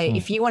magical. So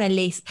if you want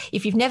to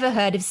if you've never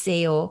heard of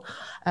Seal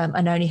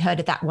and only heard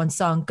of that one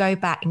song, go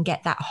back and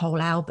get that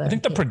whole album. I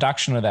think the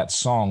production of that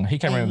song, he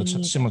came around at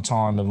a similar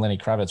time of Lenny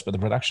Kravitz, but the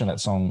production of that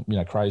song,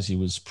 Crazy,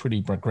 was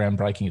pretty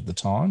groundbreaking at the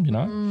time,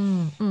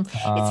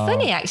 It's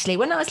funny, actually.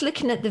 When I was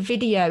looking at the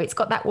video, it's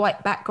got that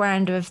white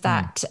background of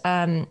that.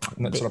 that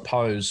sort of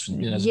pose.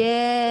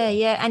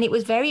 Yeah. And it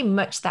was very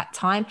much that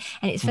time.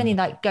 And it's funny,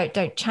 like,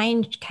 Don't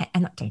Change,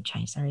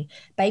 sorry.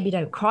 Baby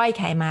Don't Cry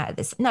came out of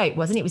this. No, it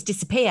wasn't. It was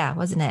Disappear,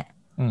 wasn't it?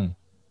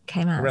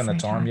 Came out Around at the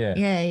that same time, yeah.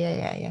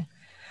 Yeah.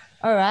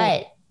 All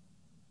right.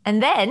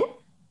 And then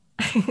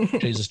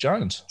Jesus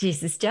Jones.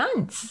 Jesus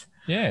Jones.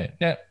 Yeah.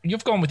 Now,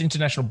 you've gone with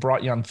International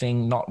Bright Young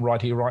Thing, Not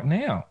Right Here, Right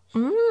Now.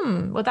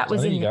 Well, that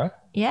was there you go.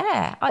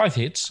 Yeah. Both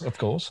hits, of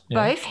course.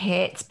 Yeah. Both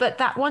hits, but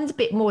that one's a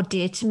bit more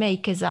dear to me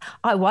because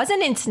I was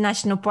an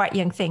International Bright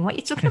Young Thing. What are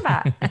you talking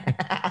about?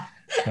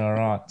 All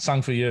right.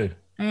 Sung for you.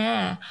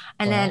 Yeah.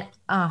 And then,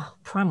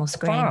 Primal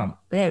Scream. Farm.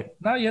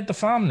 No, you had The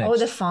Farm next. Oh,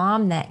 The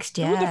Farm next,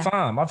 yeah. Who were The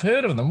Farm? I've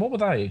heard of them. What were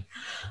they?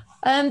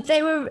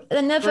 They were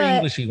another... Very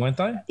Englishy, weren't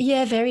they?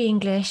 Yeah, very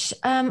English.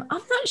 I'm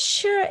not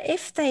sure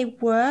if they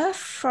were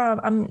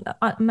from...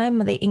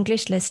 maybe the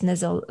English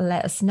listeners will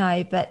let us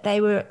know, but they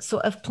were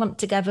sort of clumped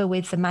together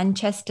with the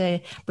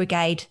Manchester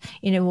Brigade,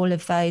 all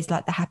of those,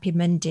 like the Happy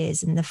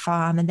Mondays and The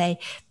Farm, and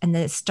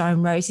the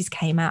Stone Roses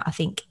came out, I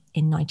think,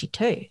 in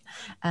 92.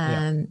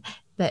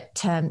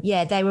 But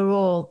they were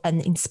all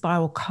in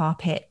Spiral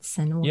Carpets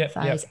and all of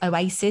those. Yep.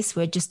 Oasis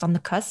were just on the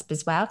cusp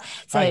as well.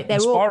 So they're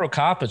all Spiral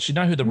Carpets. You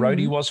know who the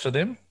roadie was for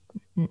them?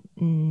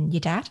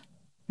 Your dad?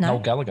 No. Noel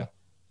Gallagher.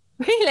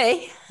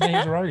 Really? Yeah,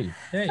 he's a roadie.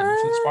 Yeah,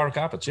 for the Spiral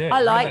Carpets. Yeah,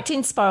 I liked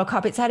In Spiral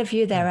Carpets. I had a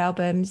few of their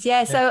albums.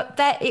 Yeah, so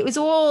that it was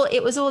all.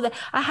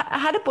 I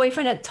had a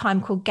boyfriend at the time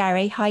called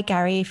Gary. Hi,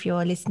 Gary, if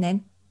you're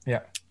listening.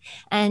 Yeah.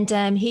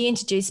 And he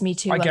introduced me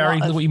to. Hi, Gary.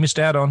 Look what you missed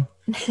out on.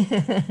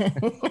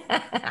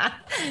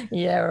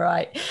 Yeah,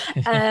 right.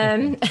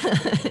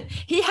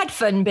 He had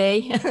fun,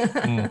 B.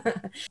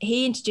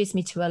 He introduced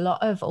me to a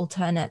lot of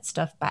alternate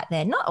stuff back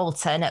then. Not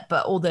alternate,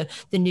 but all the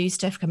new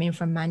stuff coming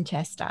from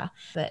Manchester.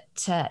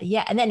 But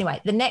and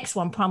anyway, the next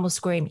one, Primal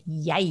Scream.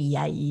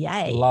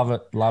 Yay. Love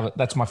it.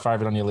 That's my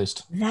favourite on your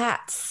list.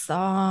 That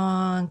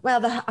song.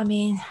 Well,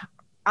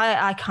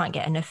 I can't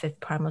get enough of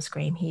Primal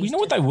Scream. You know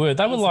what they were?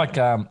 They were like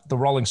the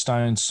Rolling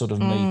Stones sort of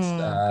meets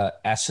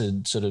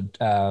acid sort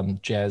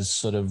of jazz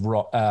sort of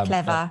rock.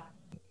 Clever.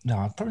 No,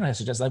 probably not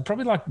acid jazz. They're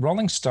probably like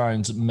Rolling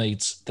Stones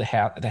meets the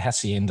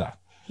Hacienda.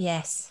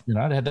 Yes. They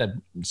had that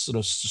sort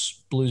of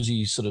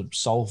bluesy sort of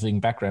soul thing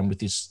background with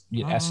this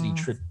acidy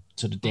trip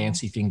sort of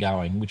dancey thing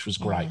going, which was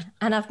great.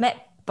 And I've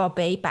met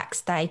Bobby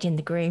backstage in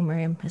the green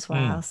room as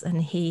well,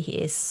 and he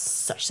is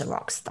such a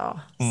rock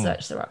star.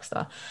 Such a rock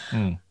star.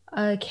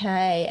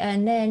 Okay,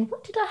 and then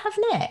what did I have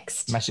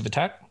next? Massive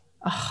Attack.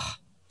 Oh,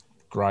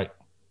 great.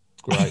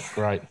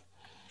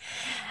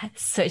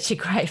 Such a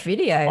great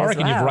video. I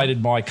reckon you've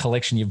raided my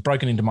collection. You've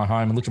broken into my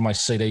home and looked at my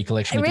CD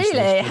collection.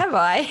 Really? Have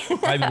I?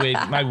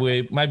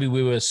 maybe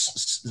we were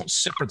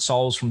separate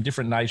souls from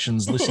different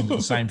nations listening to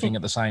the same thing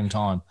at the same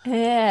time.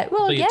 Yeah.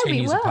 Well, yeah,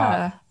 we were.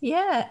 Apart.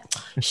 Yeah.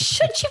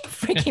 Shut your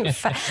freaking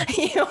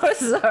face. You're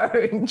so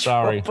in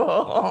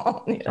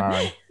trouble.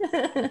 Sorry.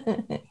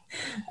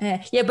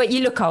 Yeah, but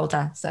you look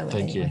older. So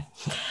thank you.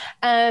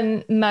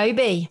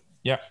 Moby.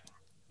 Yep.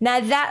 Now,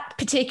 that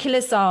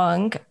particular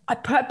song, I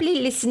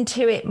probably listened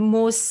to it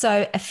more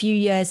so a few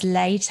years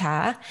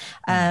later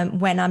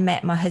when I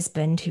met my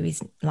husband, who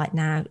is like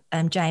now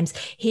James.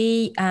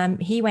 He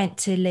went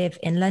to live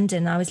in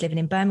London. I was living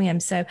in Birmingham.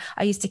 So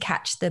I used to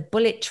catch the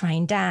Bullet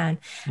train down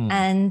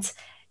and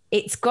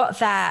it's got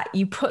that,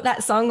 you put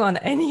that song on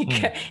and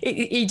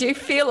you do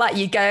feel like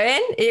you're going.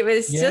 It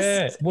was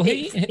just... Well,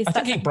 I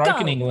think he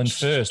broke in England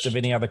first of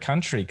any other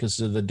country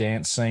because of the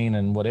dance scene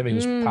and whatever. He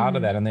was part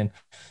of that. And then it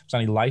was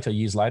only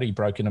years later, he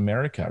broke in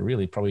America,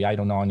 really, probably 8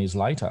 or 9 years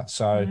later.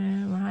 So,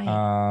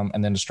 right.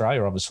 And then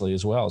Australia, obviously,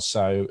 as well.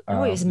 So, it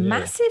was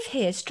massive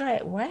here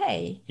straight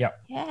away.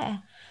 Yep. Yeah.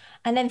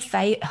 And then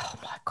oh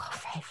my God,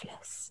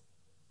 Faithless.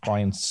 By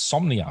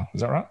Insomnia,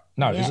 is that right?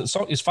 No,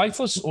 is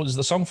Faithless, or is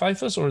the song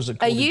Faithless, or is it?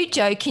 Are you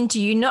joking?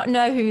 Do you not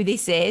know who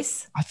this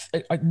is?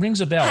 It rings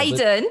a bell.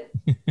 Hayden.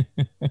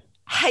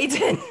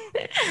 Hayden,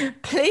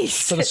 please.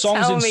 So the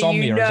song's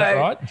Insomnia, is that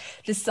right?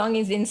 The song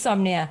is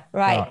Insomnia,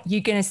 right? You're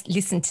going to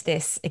listen to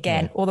this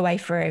again all the way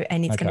through,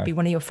 and it's going to be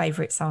one of your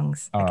favourite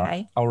songs. All okay,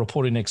 right. I'll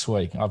report it next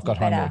week. I've got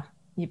homework.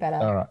 You better.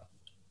 All right.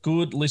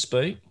 Good list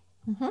B.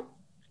 Mm-hmm. All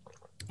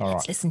right.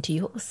 Let's listen to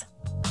yours.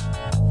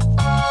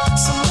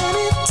 So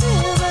many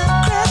tears I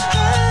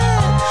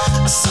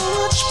cried, so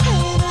much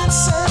pain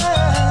inside.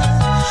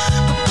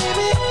 But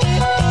baby,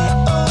 it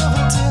ain't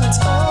over till it's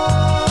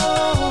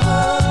over.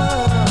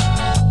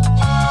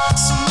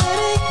 So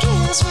many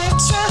years we've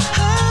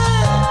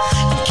tried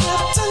and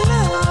kept our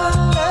love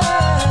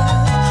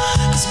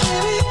alive. 'Cause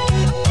baby,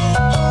 it ain't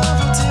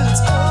over till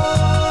it's over.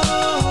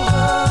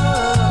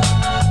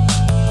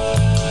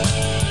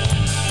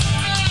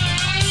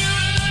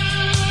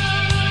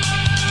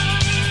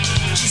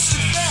 Just a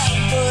bad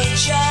boy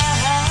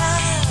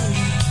child,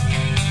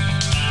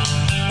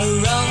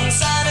 wrong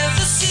side of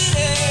the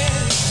city,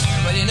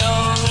 but you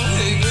know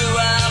he grew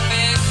up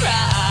in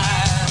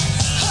crime.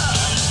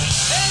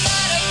 Ain't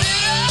that a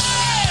pity?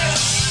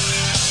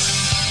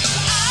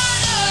 I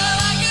know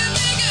I could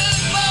be good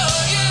for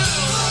you,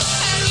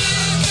 and you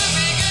could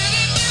be good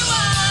if you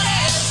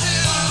wanted to.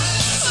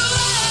 Well,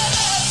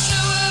 that's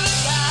true of the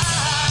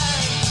kind.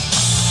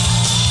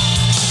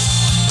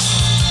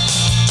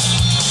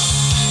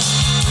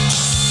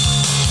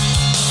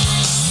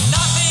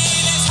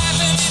 Nothing has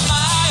happened in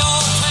my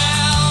old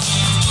town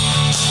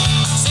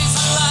since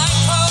the light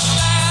broke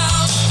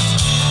down.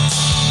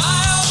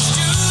 My old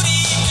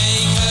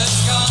Studebaker's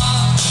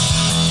gone.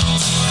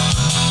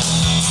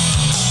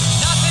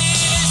 Nothing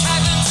has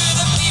happened to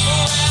the people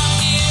around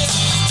here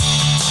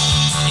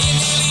in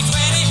nearly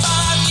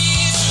 25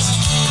 years.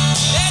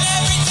 Then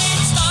everything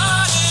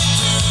started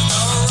to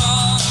go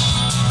wrong.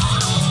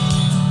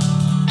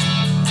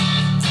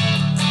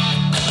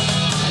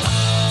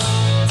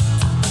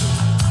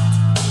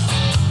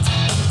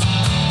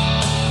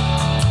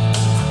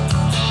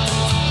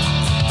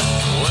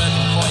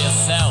 Working for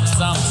yourself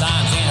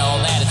sometimes ain't all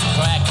that it's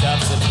cracked up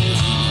to be.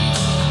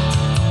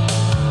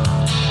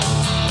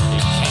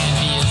 It can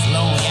be as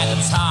lonely at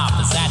the top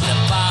as at the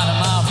bottom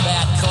of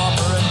that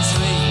corporate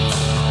tree.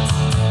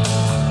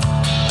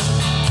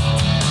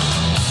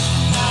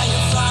 Now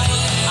you're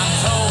flying. I'm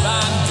told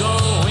I'm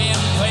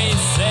going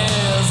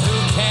places. Who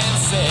can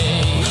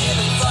say?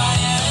 Really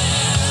flying.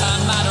 I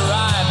might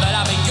arrive, but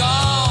I'll be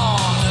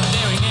gone the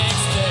very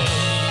next day.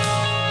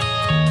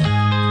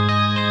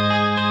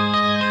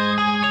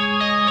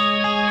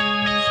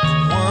 The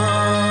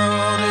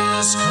world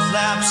is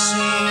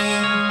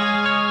collapsing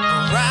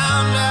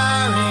around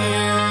our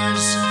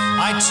ears.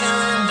 I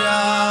turned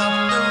up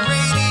the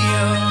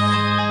radio.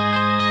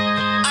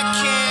 I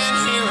can't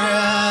hear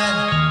it.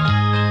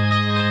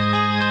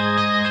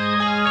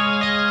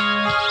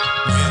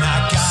 When I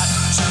got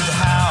to the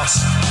house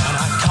and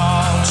I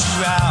called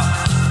you out,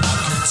 I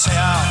could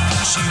tell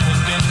that you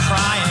had been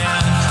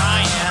crying.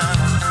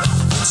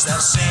 It's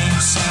that same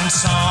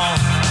song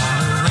on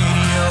the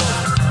radio.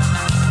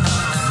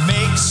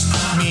 Makes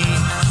me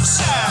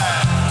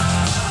sad.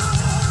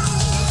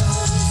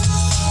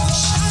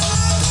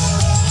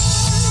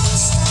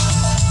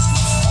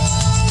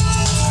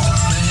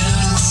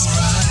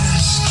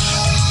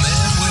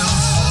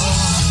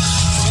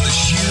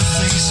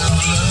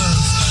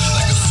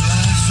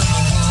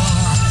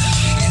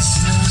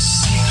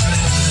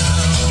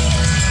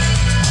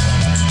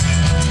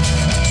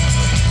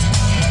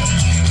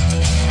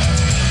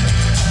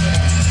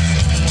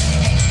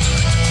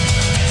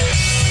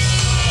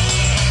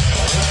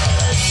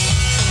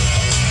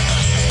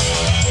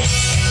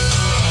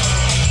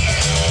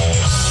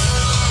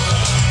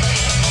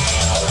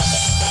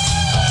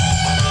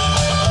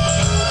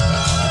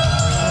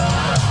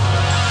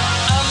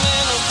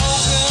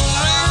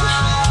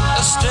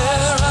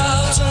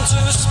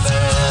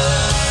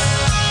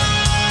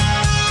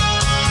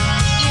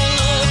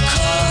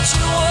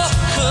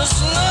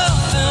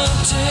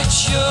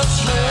 your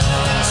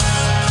place.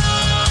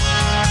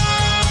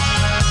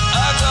 I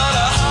got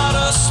a heart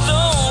of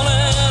stone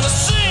and a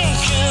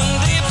sinking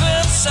deep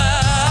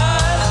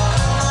inside.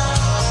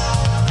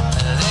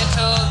 They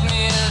told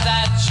me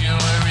that you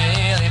were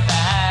really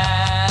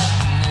bad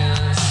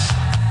news.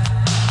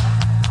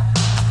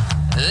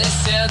 They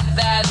said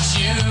that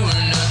you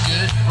were no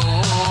good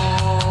for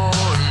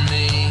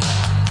me.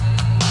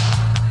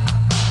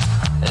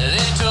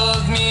 They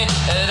told me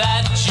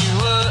that you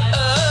were a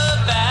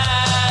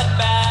bad,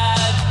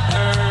 bad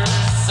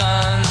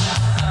person,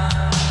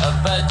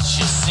 but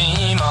you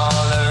seem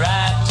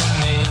alright to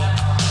me.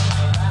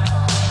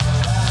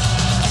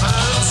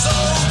 I'm so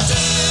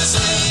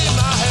dizzy,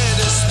 my head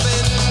is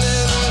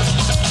spinning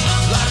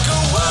like a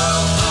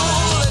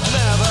whirlpool that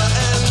never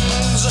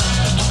ends.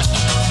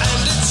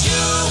 And it's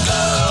you,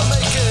 girl,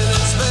 making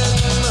it spin.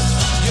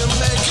 You're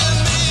making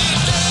me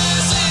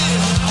dizzy.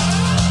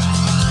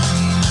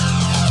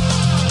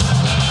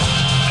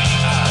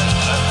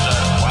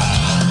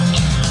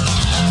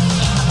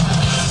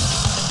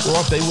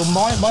 Right, B. Well,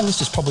 my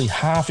list is probably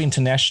half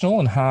international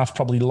and half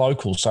probably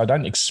local, so I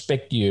don't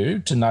expect you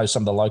to know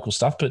some of the local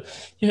stuff, but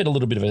you heard a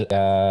little bit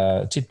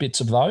of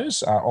tidbits of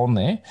those on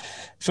there.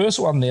 First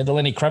one there, the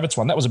Lenny Kravitz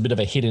one, that was a bit of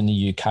a hit in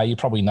the UK. You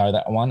probably know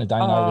that one. It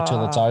don't over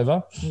till it's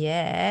over.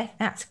 Yeah,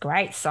 that's a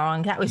great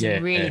song. That was a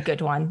really good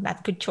one.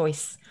 That's a good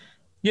choice.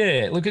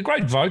 Yeah, look, a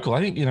great vocal. I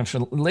think,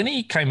 for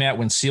Lenny came out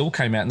when Seal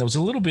came out, and there was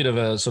a little bit of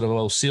a sort of,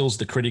 well, Seal's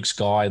the critics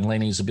guy and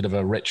Lenny's a bit of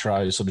a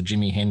retro sort of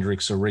Jimi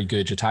Hendrix or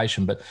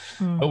regurgitation. But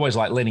I always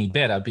liked Lenny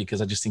better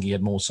because I just think he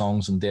had more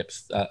songs and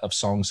depth of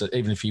songs that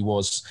even if he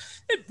was,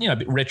 a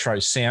bit retro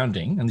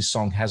sounding, and this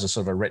song has a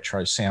sort of a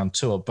retro sound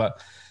to it.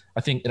 But I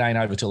think It Ain't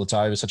Over Till It's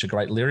Over, such a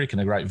great lyric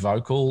and a great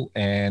vocal.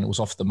 And it was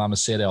off the Mama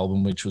Said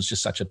album, which was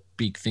just such a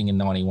big thing in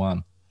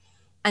 91.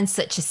 And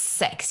such a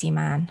sexy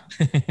man.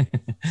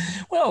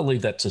 Well, I'll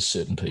leave that to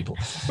certain people.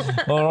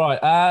 All right.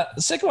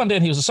 The second one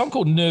down here was a song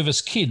called Nervous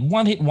Kid.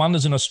 One-hit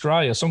wonders in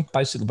Australia. A song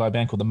basically by a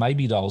band called the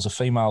Maybe Dolls, a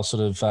female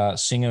sort of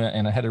singer,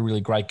 and it had a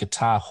really great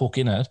guitar hook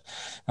in it.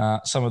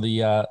 Some of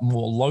the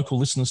more local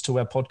listeners to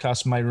our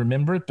podcast may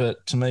remember it,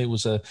 but to me it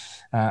was a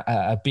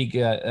big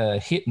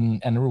hit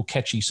and a real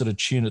catchy sort of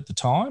tune at the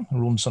time, a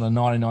real sort of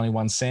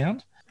 1991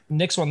 sound.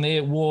 Next one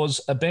there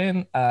was a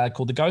band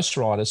called the Ghost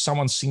Riders,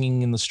 Someone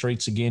Singing in the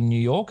Streets Again, New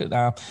York. It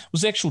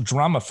was the actual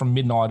drummer from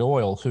Midnight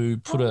Oil who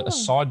put a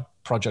side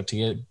project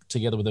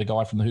together with a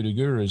guy from the Hoodoo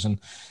Gurus, and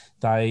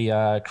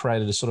they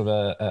created a sort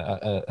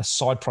of a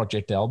side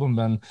project album,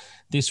 and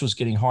this was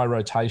getting high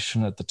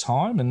rotation at the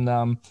time, and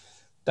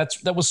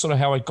that was sort of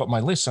how I got my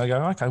list. So I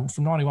go, okay,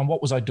 from 91,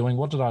 what was I doing?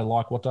 What did I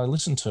like? What did I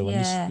listen to?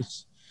 And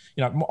this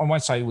I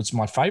won't say it was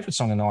my favourite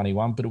song in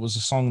 91, but it was a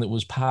song that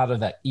was part of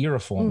that era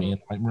for me, and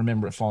I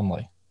remember it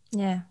fondly.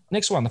 Yeah.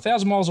 Next one,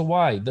 1,000 Miles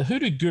Away, the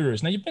Hoodoo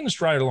Gurus. Now, you've been in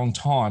Australia a long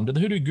time. Do the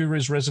Hoodoo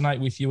Gurus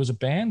resonate with you as a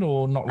band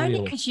or not really?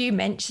 Only because you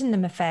mentioned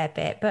them a fair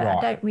bit, but I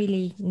don't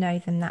really know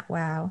them that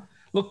well.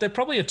 Look, they're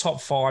probably a top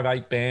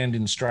 5-8 band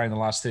in Australia in the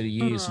last 30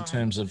 years in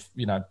terms of,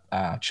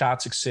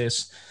 chart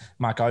success.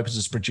 Mark Opus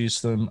has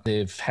produced them.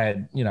 They've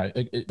had,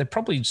 they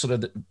probably sort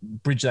of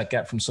bridge that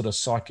gap from sort of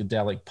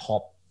psychedelic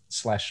pop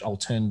 /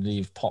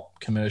 alternative pop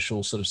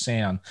commercial sort of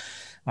sound.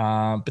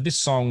 But this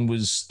song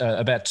was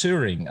about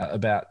touring,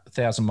 about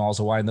 1,000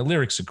 miles away, and the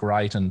lyrics are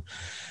great. And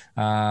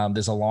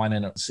there's a line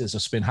in it that says, I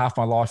spent half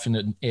my life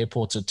in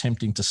airports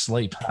attempting to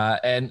sleep.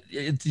 And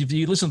if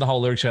you listen to the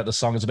whole lyrics throughout the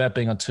song, it's about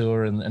being on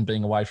tour and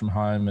being away from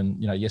home.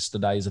 And,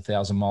 yesterday is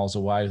 1,000 miles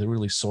away with a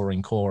really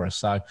soaring chorus.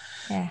 So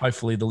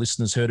hopefully the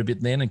listeners heard a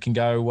bit then and can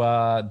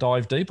go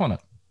dive deep on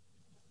it.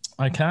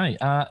 Okay,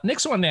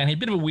 next one down here, a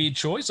bit of a weird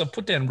choice. I've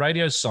put down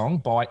Radio Song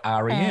by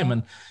R.E.M.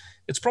 and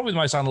it's probably the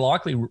most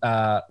unlikely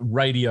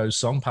radio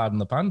song, pardon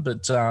the pun,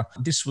 but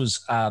this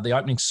was the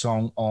opening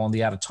song on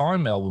the Out of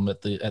Time album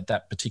at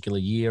that particular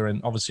year,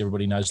 and obviously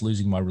everybody knows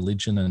Losing My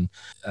Religion and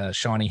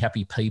Shiny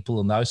Happy People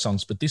and those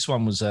songs, but this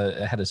one was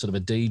had a sort of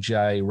a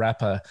DJ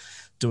rapper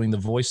doing the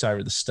voiceover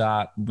at the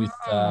start with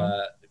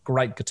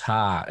great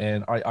guitar,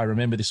 and I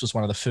remember this was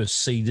one of the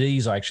first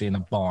CDs I actually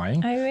ended up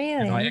buying. Oh, really?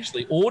 And I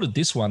actually ordered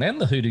this one and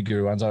the Hoodoo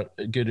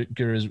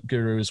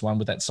Gurus one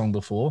with that song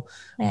before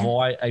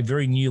via a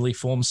very newly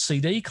formed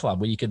CD club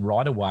where you could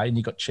write away and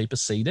you got cheaper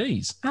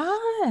CDs.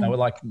 They were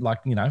like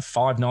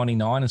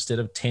 $5.99 instead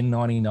of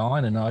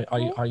 $10.99, and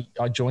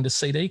I joined a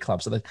CD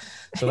club. So they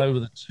were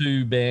the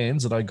two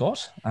bands that I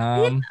got.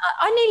 I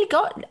nearly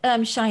got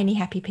Shiny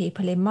Happy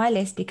People in my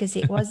list because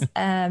it was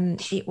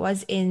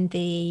in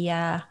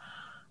the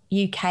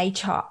UK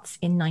charts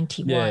in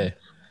 91. Yeah.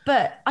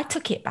 But I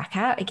took it back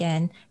out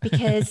again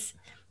because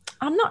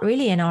I'm not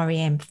really an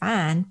R.E.M.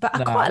 fan, but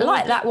I quite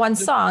like that one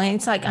song.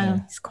 It's like,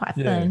 it's quite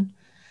fun.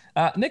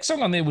 Next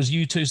song on there was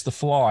U2's The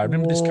Fly. I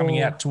remember this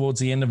coming out towards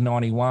the end of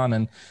 91,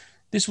 and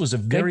This was a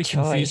very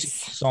choice. confusing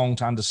song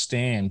to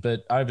understand,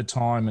 but over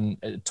time, and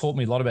it taught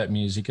me a lot about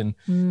music, and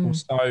it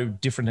was so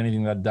different to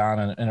anything they'd done,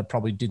 and it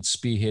probably did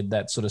spearhead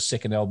that sort of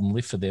second album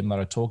Lift for them that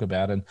I talk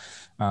about, and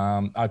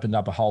opened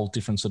up a whole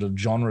different sort of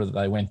genre that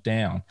they went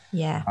down.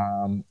 Yeah.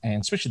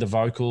 And especially the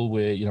vocal,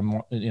 where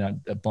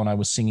Bono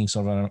was singing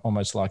sort of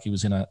almost like he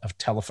was in a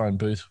telephone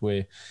booth,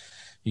 where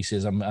he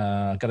says, "I'm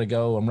gotta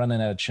go. I'm running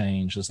out of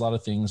change. There's a lot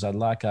of things I'd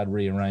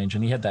rearrange,"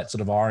 and he had that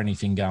sort of irony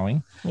thing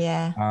going.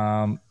 Yeah.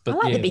 But I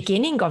like the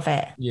beginning of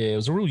it. Yeah, it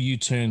was a real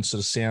U-turn sort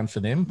of sound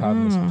for them.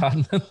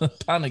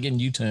 Pardon again,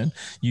 U-turn,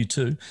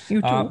 U2.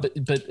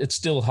 But it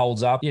still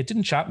holds up. Yeah, it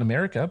didn't chart in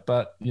America,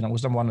 but it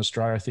was number one in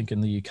Australia, I think,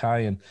 in the UK,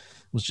 and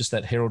it was just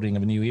that heralding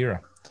of a new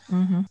era.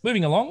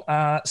 Moving along,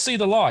 See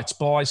the Lights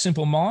by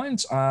Simple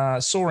Minds.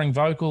 Soaring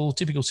vocal,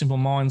 typical Simple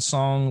Minds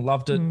song,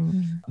 loved it.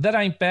 That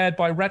Ain't Bad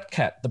by Rat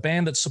Cat, the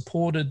band that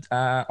supported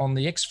on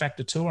the X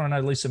Factor tour. I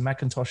know Lisa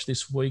McIntosh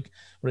this week,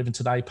 or even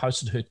today,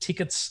 posted her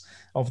tickets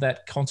of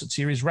that concert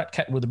series. Rat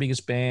Cat were the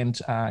biggest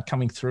band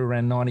coming through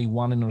around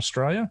 91 in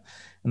Australia.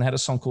 And they had a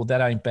song called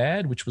That Ain't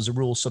Bad, which was a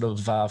real sort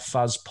of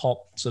fuzz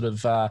pop sort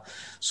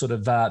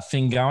of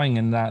thing going.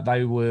 And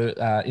they were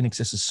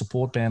INXS's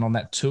support band on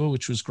that tour,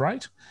 which was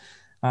great.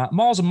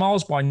 Miles and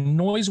Miles by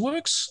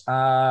Noiseworks.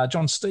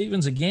 John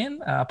Stevens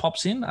again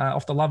pops in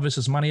off the Love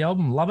vs. Money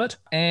album. Love it.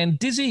 And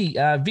Dizzy,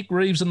 Vic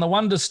Reeves and the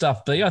Wonder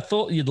Stuff, B. I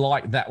thought you'd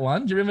like that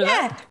one. Do you remember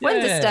that?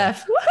 Wonder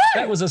Stuff. Woohoo!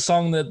 That was a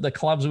song that the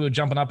clubs we were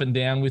jumping up and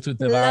down with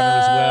Nirvana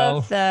as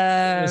well.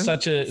 Them. It was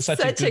such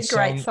a good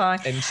great song.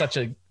 And such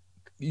a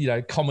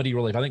comedy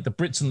relief. I think the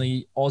Brits and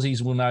the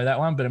Aussies will know that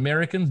one, but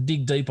Americans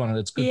dig deep on it.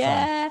 It's good fun.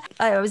 Yeah.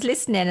 I was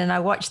listening and I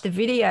watched the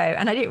video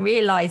and I didn't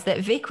realise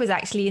that Vic was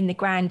actually in the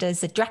ground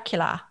as a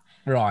Dracula.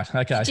 Right,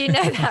 okay. Do you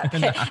know that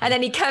bit? And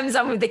then he comes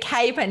on with the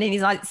cape and then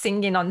he's like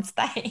singing on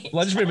stage.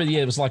 Well, I just remember,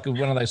 it was like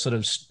one of those sort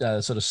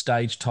of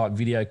stage type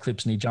video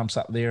clips, and he jumps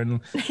up there,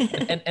 and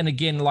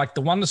again, like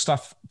the Wonder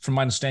Stuff, from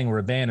my understanding, were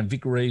a band, and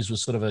Vic Reeves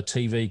was sort of a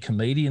TV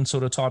comedian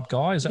sort of type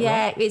guy. Is that right?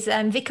 Yeah, it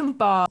was Vic and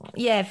Bob.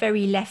 Yeah,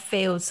 very left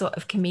field sort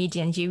of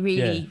comedians. You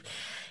really.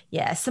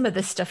 Yeah, some of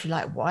the stuff you're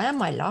like, why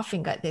am I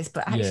laughing at this?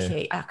 But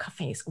actually, I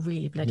think it's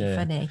really bloody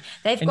funny.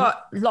 They've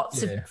got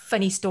lots of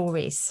funny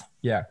stories.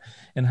 Yeah.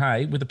 And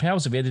hey, with the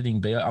powers of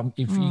editing, B,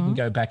 if you can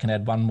go back and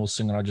add one more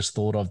singer I just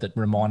thought of that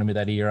reminded me of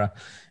that era,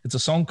 it's a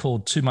song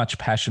called Too Much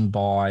Passion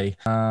by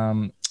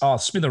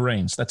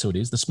Smithereens. That's who it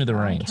is, the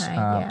Smithereens.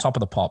 Okay, Top of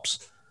the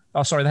Pops.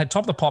 Oh, sorry, they had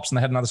Top of the Pops and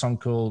they had another song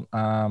called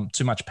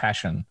Too Much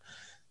Passion.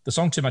 The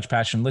song Too Much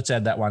Passion, let's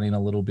add that one in a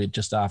little bit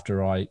just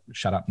after I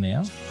shut up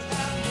now.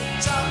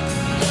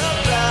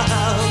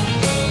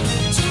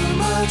 Too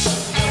much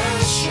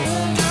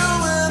passion, girl,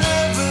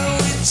 whenever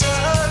we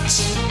touch.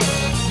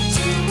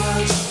 Too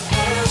much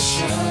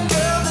passion,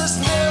 girl, there's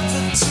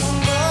never too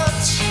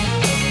much.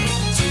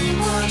 Too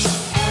much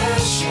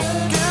passion,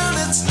 girl,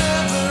 it's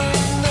never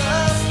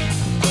enough.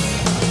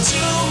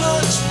 Too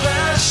much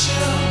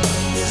passion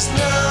is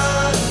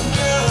not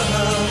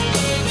enough.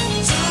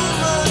 Too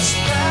much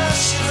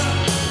passion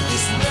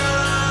is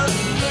not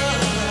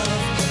enough.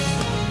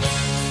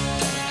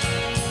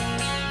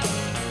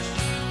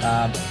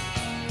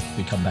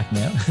 We come back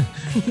now.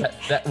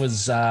 that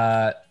was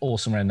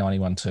awesome around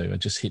 91 too. It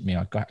just hit me.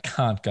 I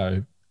can't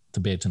go to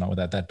bed tonight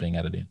without that being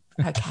added in.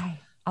 Okay,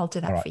 I'll do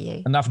that for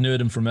you. Enough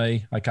nerding from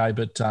me. Okay,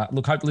 but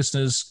look, hope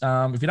listeners,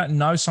 if you don't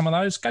know some of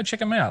those, go check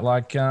them out.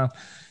 Like, they're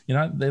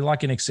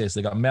like INXS.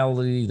 They've got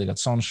melody, they've got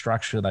song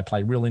structure, they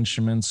play real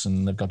instruments,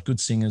 and they've got good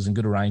singers and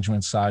good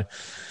arrangements. So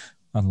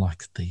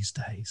unlike these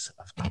days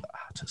of other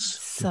artists.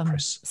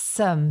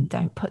 Some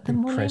don't put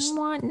them all in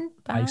one.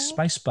 A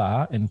space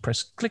bar and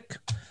press click.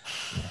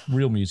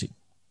 Real music.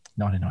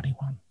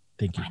 1991.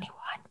 Thank you. 91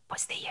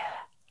 was the year.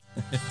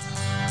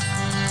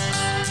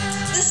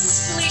 This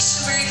is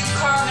Felicia Marie from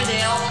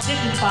Carbondale. This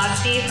is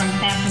Foxy from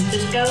San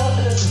Francisco.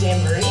 This is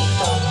Anne Marie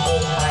from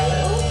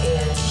Ohio.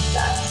 And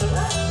that's a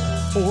wrap.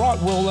 All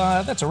right,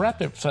 well, that's a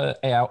wrap for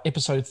our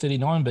episode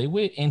 39B.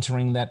 We're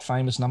entering that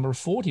famous number of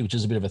 40, which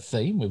is a bit of a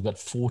theme. We've got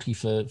 40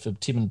 for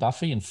Tim and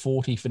Buffy and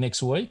 40 for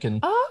next week.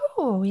 And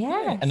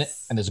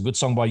yes. And there's a good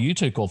song by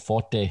U2 called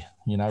Forte,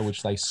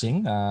 which they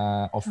sing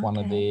off one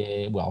of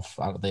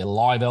their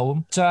live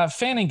album.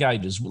 Fan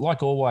engages,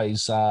 like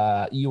always,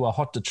 you are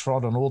hot to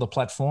trot on all the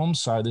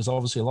platforms. So there's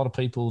obviously a lot of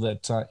people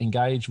that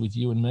engage with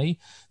you and me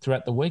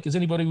throughout the week. Is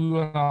anybody we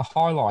want to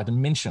highlight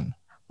and mention?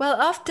 Well,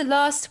 after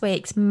last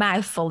week's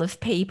mouthful of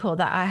people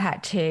that I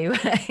had to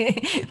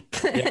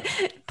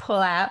pull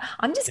out,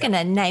 I'm just going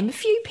to name a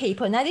few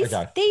people. Now, these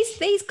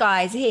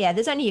guys here,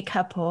 there's only a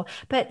couple,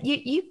 but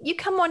you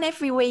come on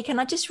every week,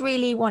 and I just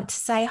really want to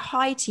say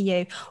hi to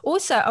you.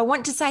 Also, I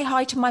want to say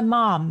hi to my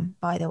mom,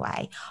 by the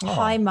way. Oh.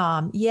 Hi,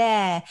 Mom.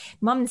 Yeah,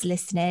 Mum's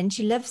listening.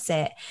 She loves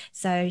it.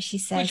 So she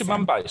says... Where's your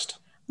mum based?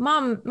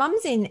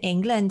 Mum's in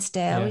England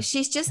still. Yeah.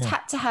 She's just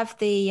had to have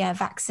the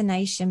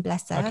vaccination,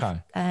 bless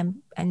her,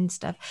 and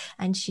stuff.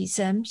 And she's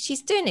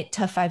doing it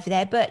tough over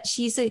there, but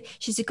she's a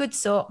good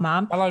sort,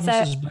 Mum. Hello,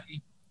 Mrs.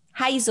 B.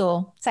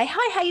 Hazel. Say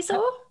hi,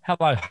 Hazel.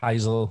 Hello,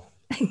 Hazel.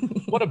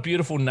 What a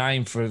beautiful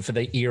name for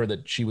the era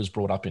that she was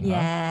brought up in.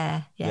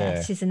 Yeah,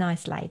 huh? she's a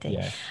nice lady.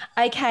 Yeah.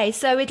 Okay,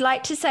 so we'd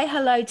like to say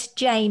hello to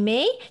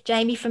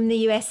Jamie from the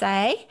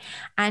USA,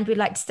 and we'd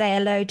like to say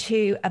hello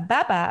to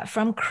Baba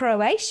from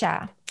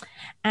Croatia,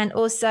 and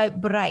also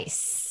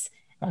Bryce.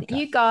 Okay.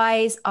 You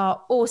guys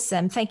are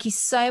awesome. Thank you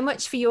so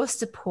much for your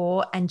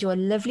support and your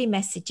lovely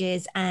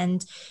messages,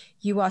 and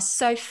you are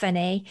so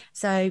funny.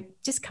 So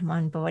just come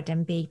on board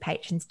and be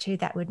patrons too.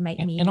 That would make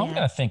me. And I'm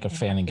going to thank a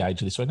fan engager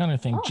this week. I'm going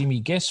to thank Jimmy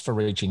Guest for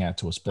reaching out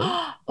to us, Bill.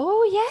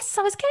 Oh, yes.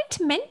 I was going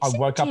to mention I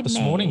woke up this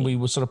Jimmy. morning. We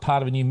were sort of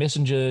part of a new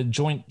messenger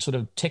joint sort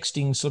of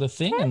texting sort of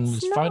thing, and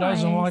his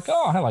photos. And I'm like,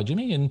 oh, hello,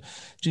 Jimmy. And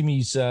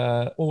Jimmy's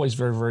always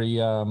very, very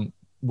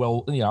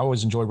well. I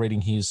always enjoy reading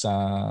his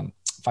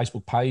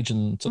Facebook page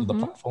and sort of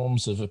the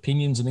platforms of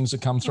opinions and things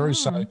that come through.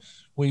 So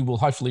we will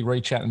hopefully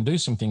reach out and do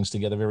some things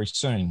together very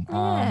soon.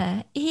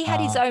 Yeah, he had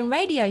his own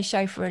radio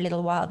show for a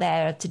little while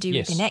there to do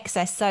with In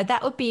Excess, so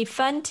that would be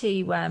fun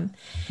to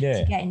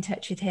get in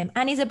touch with him.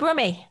 And he's a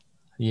brummie.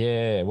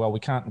 Yeah, well, we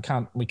can't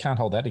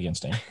hold that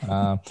against him.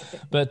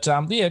 But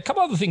a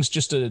couple other things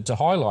just to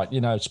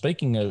highlight.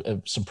 Speaking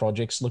of some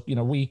projects, look,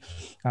 we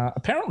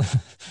apparently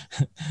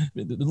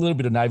a little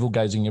bit of navel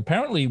gazing.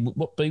 Apparently,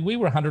 we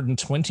were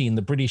 120 in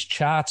the British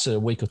charts a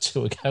week or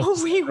two ago.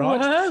 Oh, we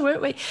were,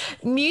 weren't we?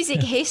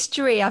 Music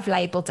history, I've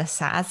labelled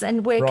us as,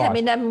 and we're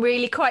coming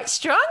really quite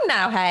strong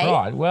now. Hey,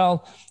 right?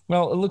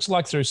 Well, it looks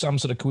like through some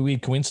sort of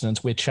weird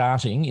coincidence, we're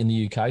charting in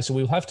the UK. So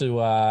we'll have to,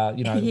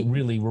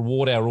 really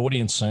reward our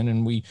audience soon.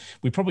 And we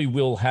probably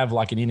will have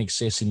like an In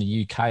Excess in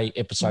the UK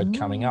episode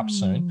coming up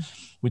soon,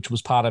 which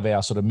was part of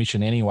our sort of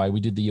mission anyway.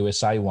 We did the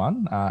USA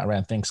one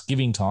around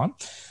Thanksgiving time.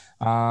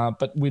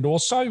 But we'd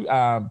also,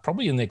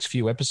 probably in the next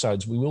few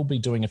episodes, we will be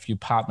doing a few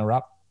partner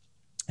up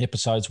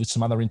episodes with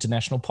some other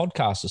international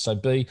podcasters. So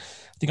I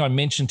think I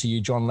mentioned to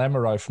you John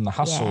Lamoureux from The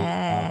Hustle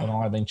and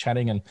I have been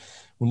chatting, and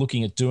we're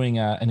looking at doing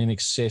an In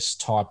Excess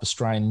type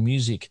Australian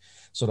music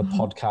sort of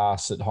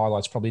podcast that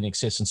highlights probably In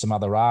Excess and some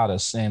other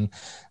artists. And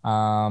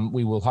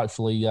we will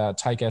hopefully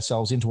take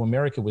ourselves into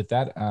America with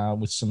that,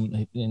 with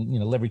some,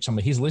 leverage some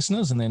of his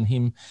listeners, and then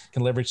him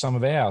can leverage some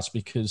of ours,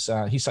 because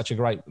he's such a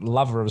great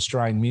lover of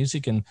Australian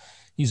music, and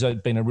he's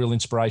been a real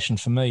inspiration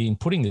for me in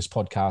putting this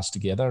podcast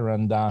together.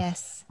 And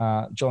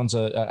John's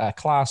a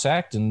class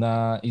act,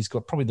 and he's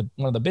got probably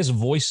one of the best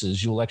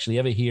voices you'll actually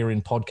ever hear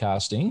in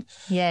podcasting.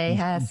 Yeah, he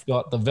has. He's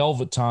got the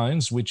velvet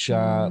tones, which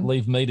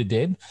leave me to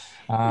dead.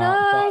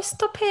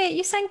 Stop it!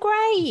 You sound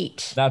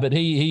great. No, but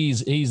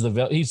he's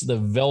the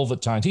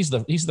velvet tones. He's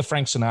the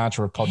Frank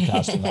Sinatra of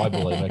podcasting, I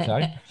believe.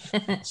 Okay,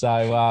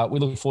 so we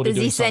look forward to.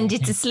 Does he send you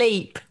to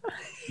sleep?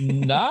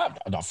 No,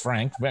 not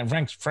Frank.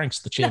 Frank's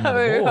the chairman of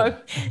the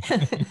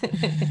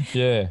board.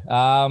 Yeah.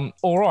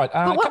 All right.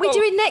 But what are we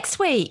doing next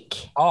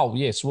week? Oh,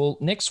 yes. Well,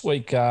 next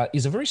week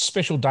is a very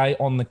special day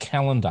on the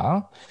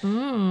calendar.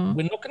 We're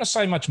not going to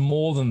say much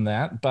more than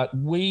that, but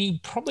we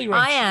probably...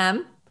 I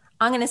am.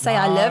 I'm going to say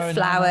I love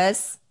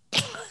flowers.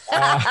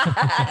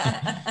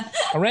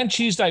 Around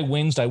Tuesday,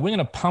 Wednesday, we're going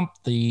to pump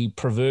the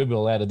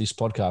proverbial out of this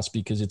podcast,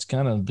 because it's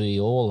going to be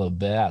all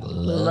about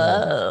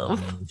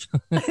love.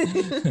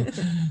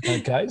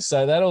 Okay,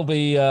 so that'll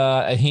be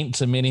a hint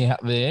to many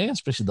out there,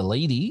 especially the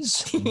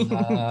ladies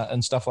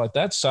and stuff like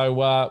that.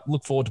 So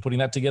look forward to putting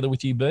that together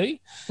with you, B.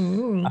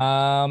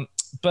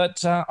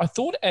 But I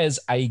thought as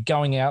a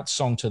going out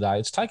song today,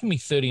 it's taken me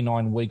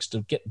 39 weeks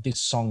to get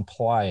this song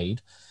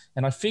played.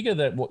 And I figure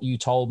that what you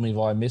told me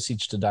via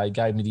message today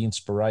gave me the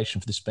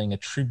inspiration for this being a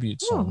tribute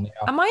song.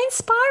 Now, am I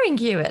inspiring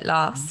you at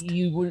last?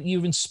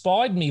 You've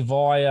inspired me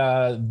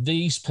via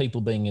these people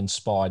being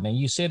inspired. Now,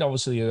 you said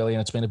obviously earlier,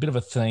 and it's been a bit of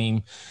a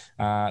theme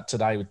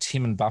today with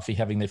Tim and Buffy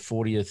having their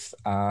 40th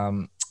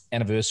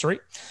anniversary.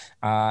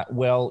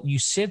 Well, you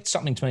said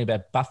something to me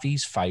about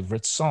Buffy's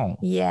favourite song.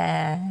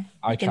 Yeah.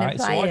 Okay,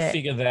 so I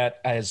figure that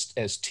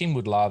as Tim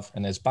would love,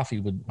 and as Buffy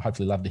would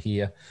hopefully love to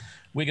hear,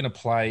 we're going to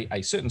play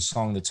a certain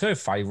song that's her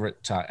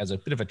favourite as a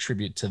bit of a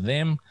tribute to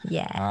them.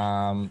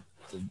 Yeah.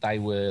 They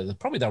were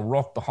probably the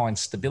rock behind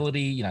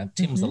Stability.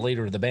 Tim's the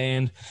leader of the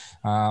band.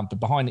 But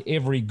behind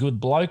every good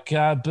bloke,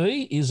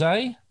 B, is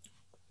a...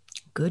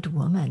 good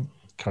woman.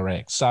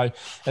 Correct. So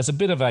as a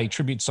bit of a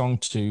tribute song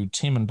to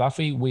Tim and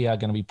Buffy, we are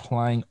going to be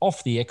playing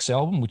off the X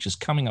album, which is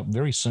coming up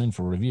very soon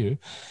for review,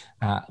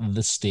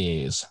 The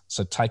Stairs.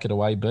 So take it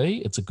away,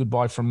 B. It's a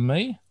goodbye from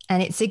me.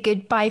 And it's a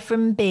goodbye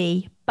from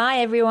B. Bye,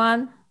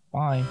 everyone.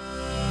 Bye.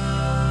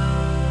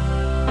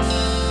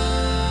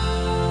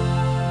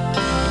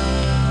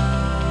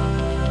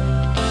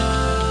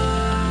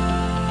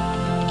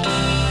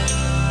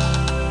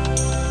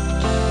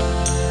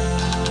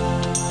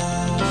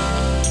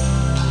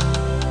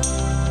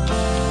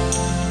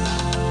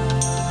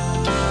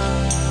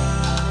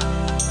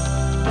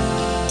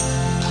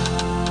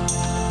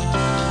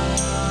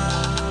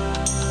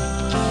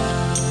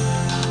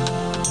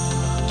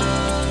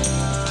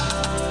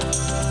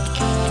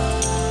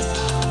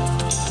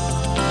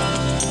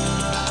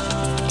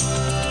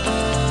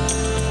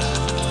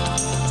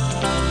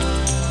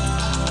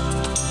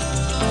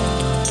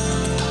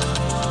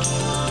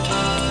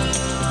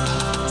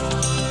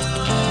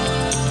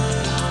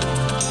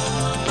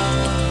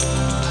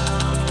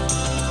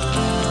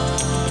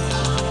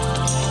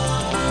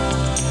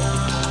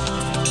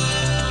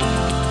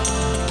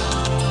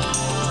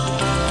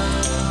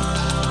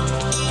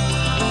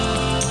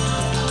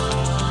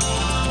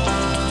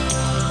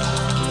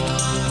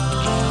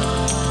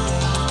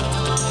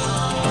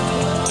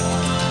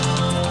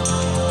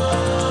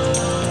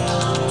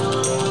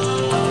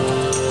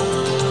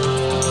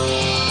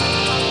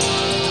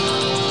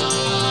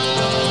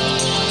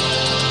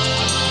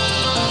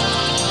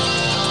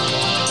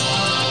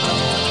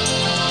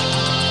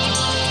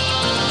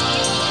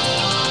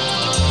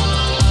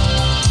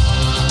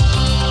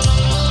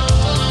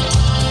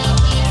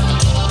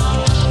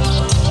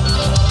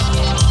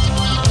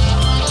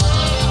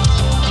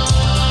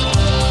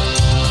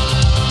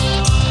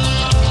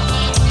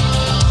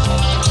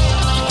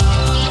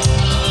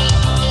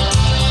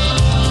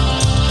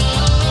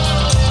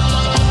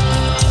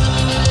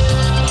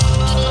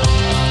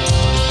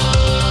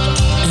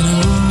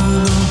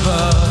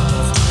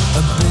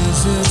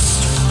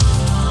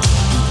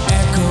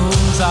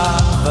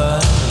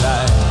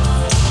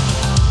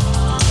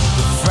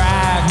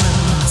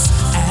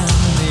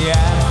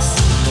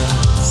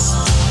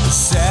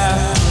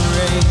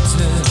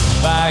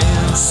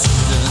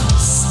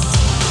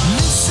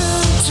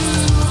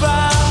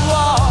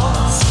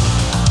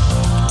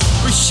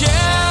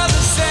 share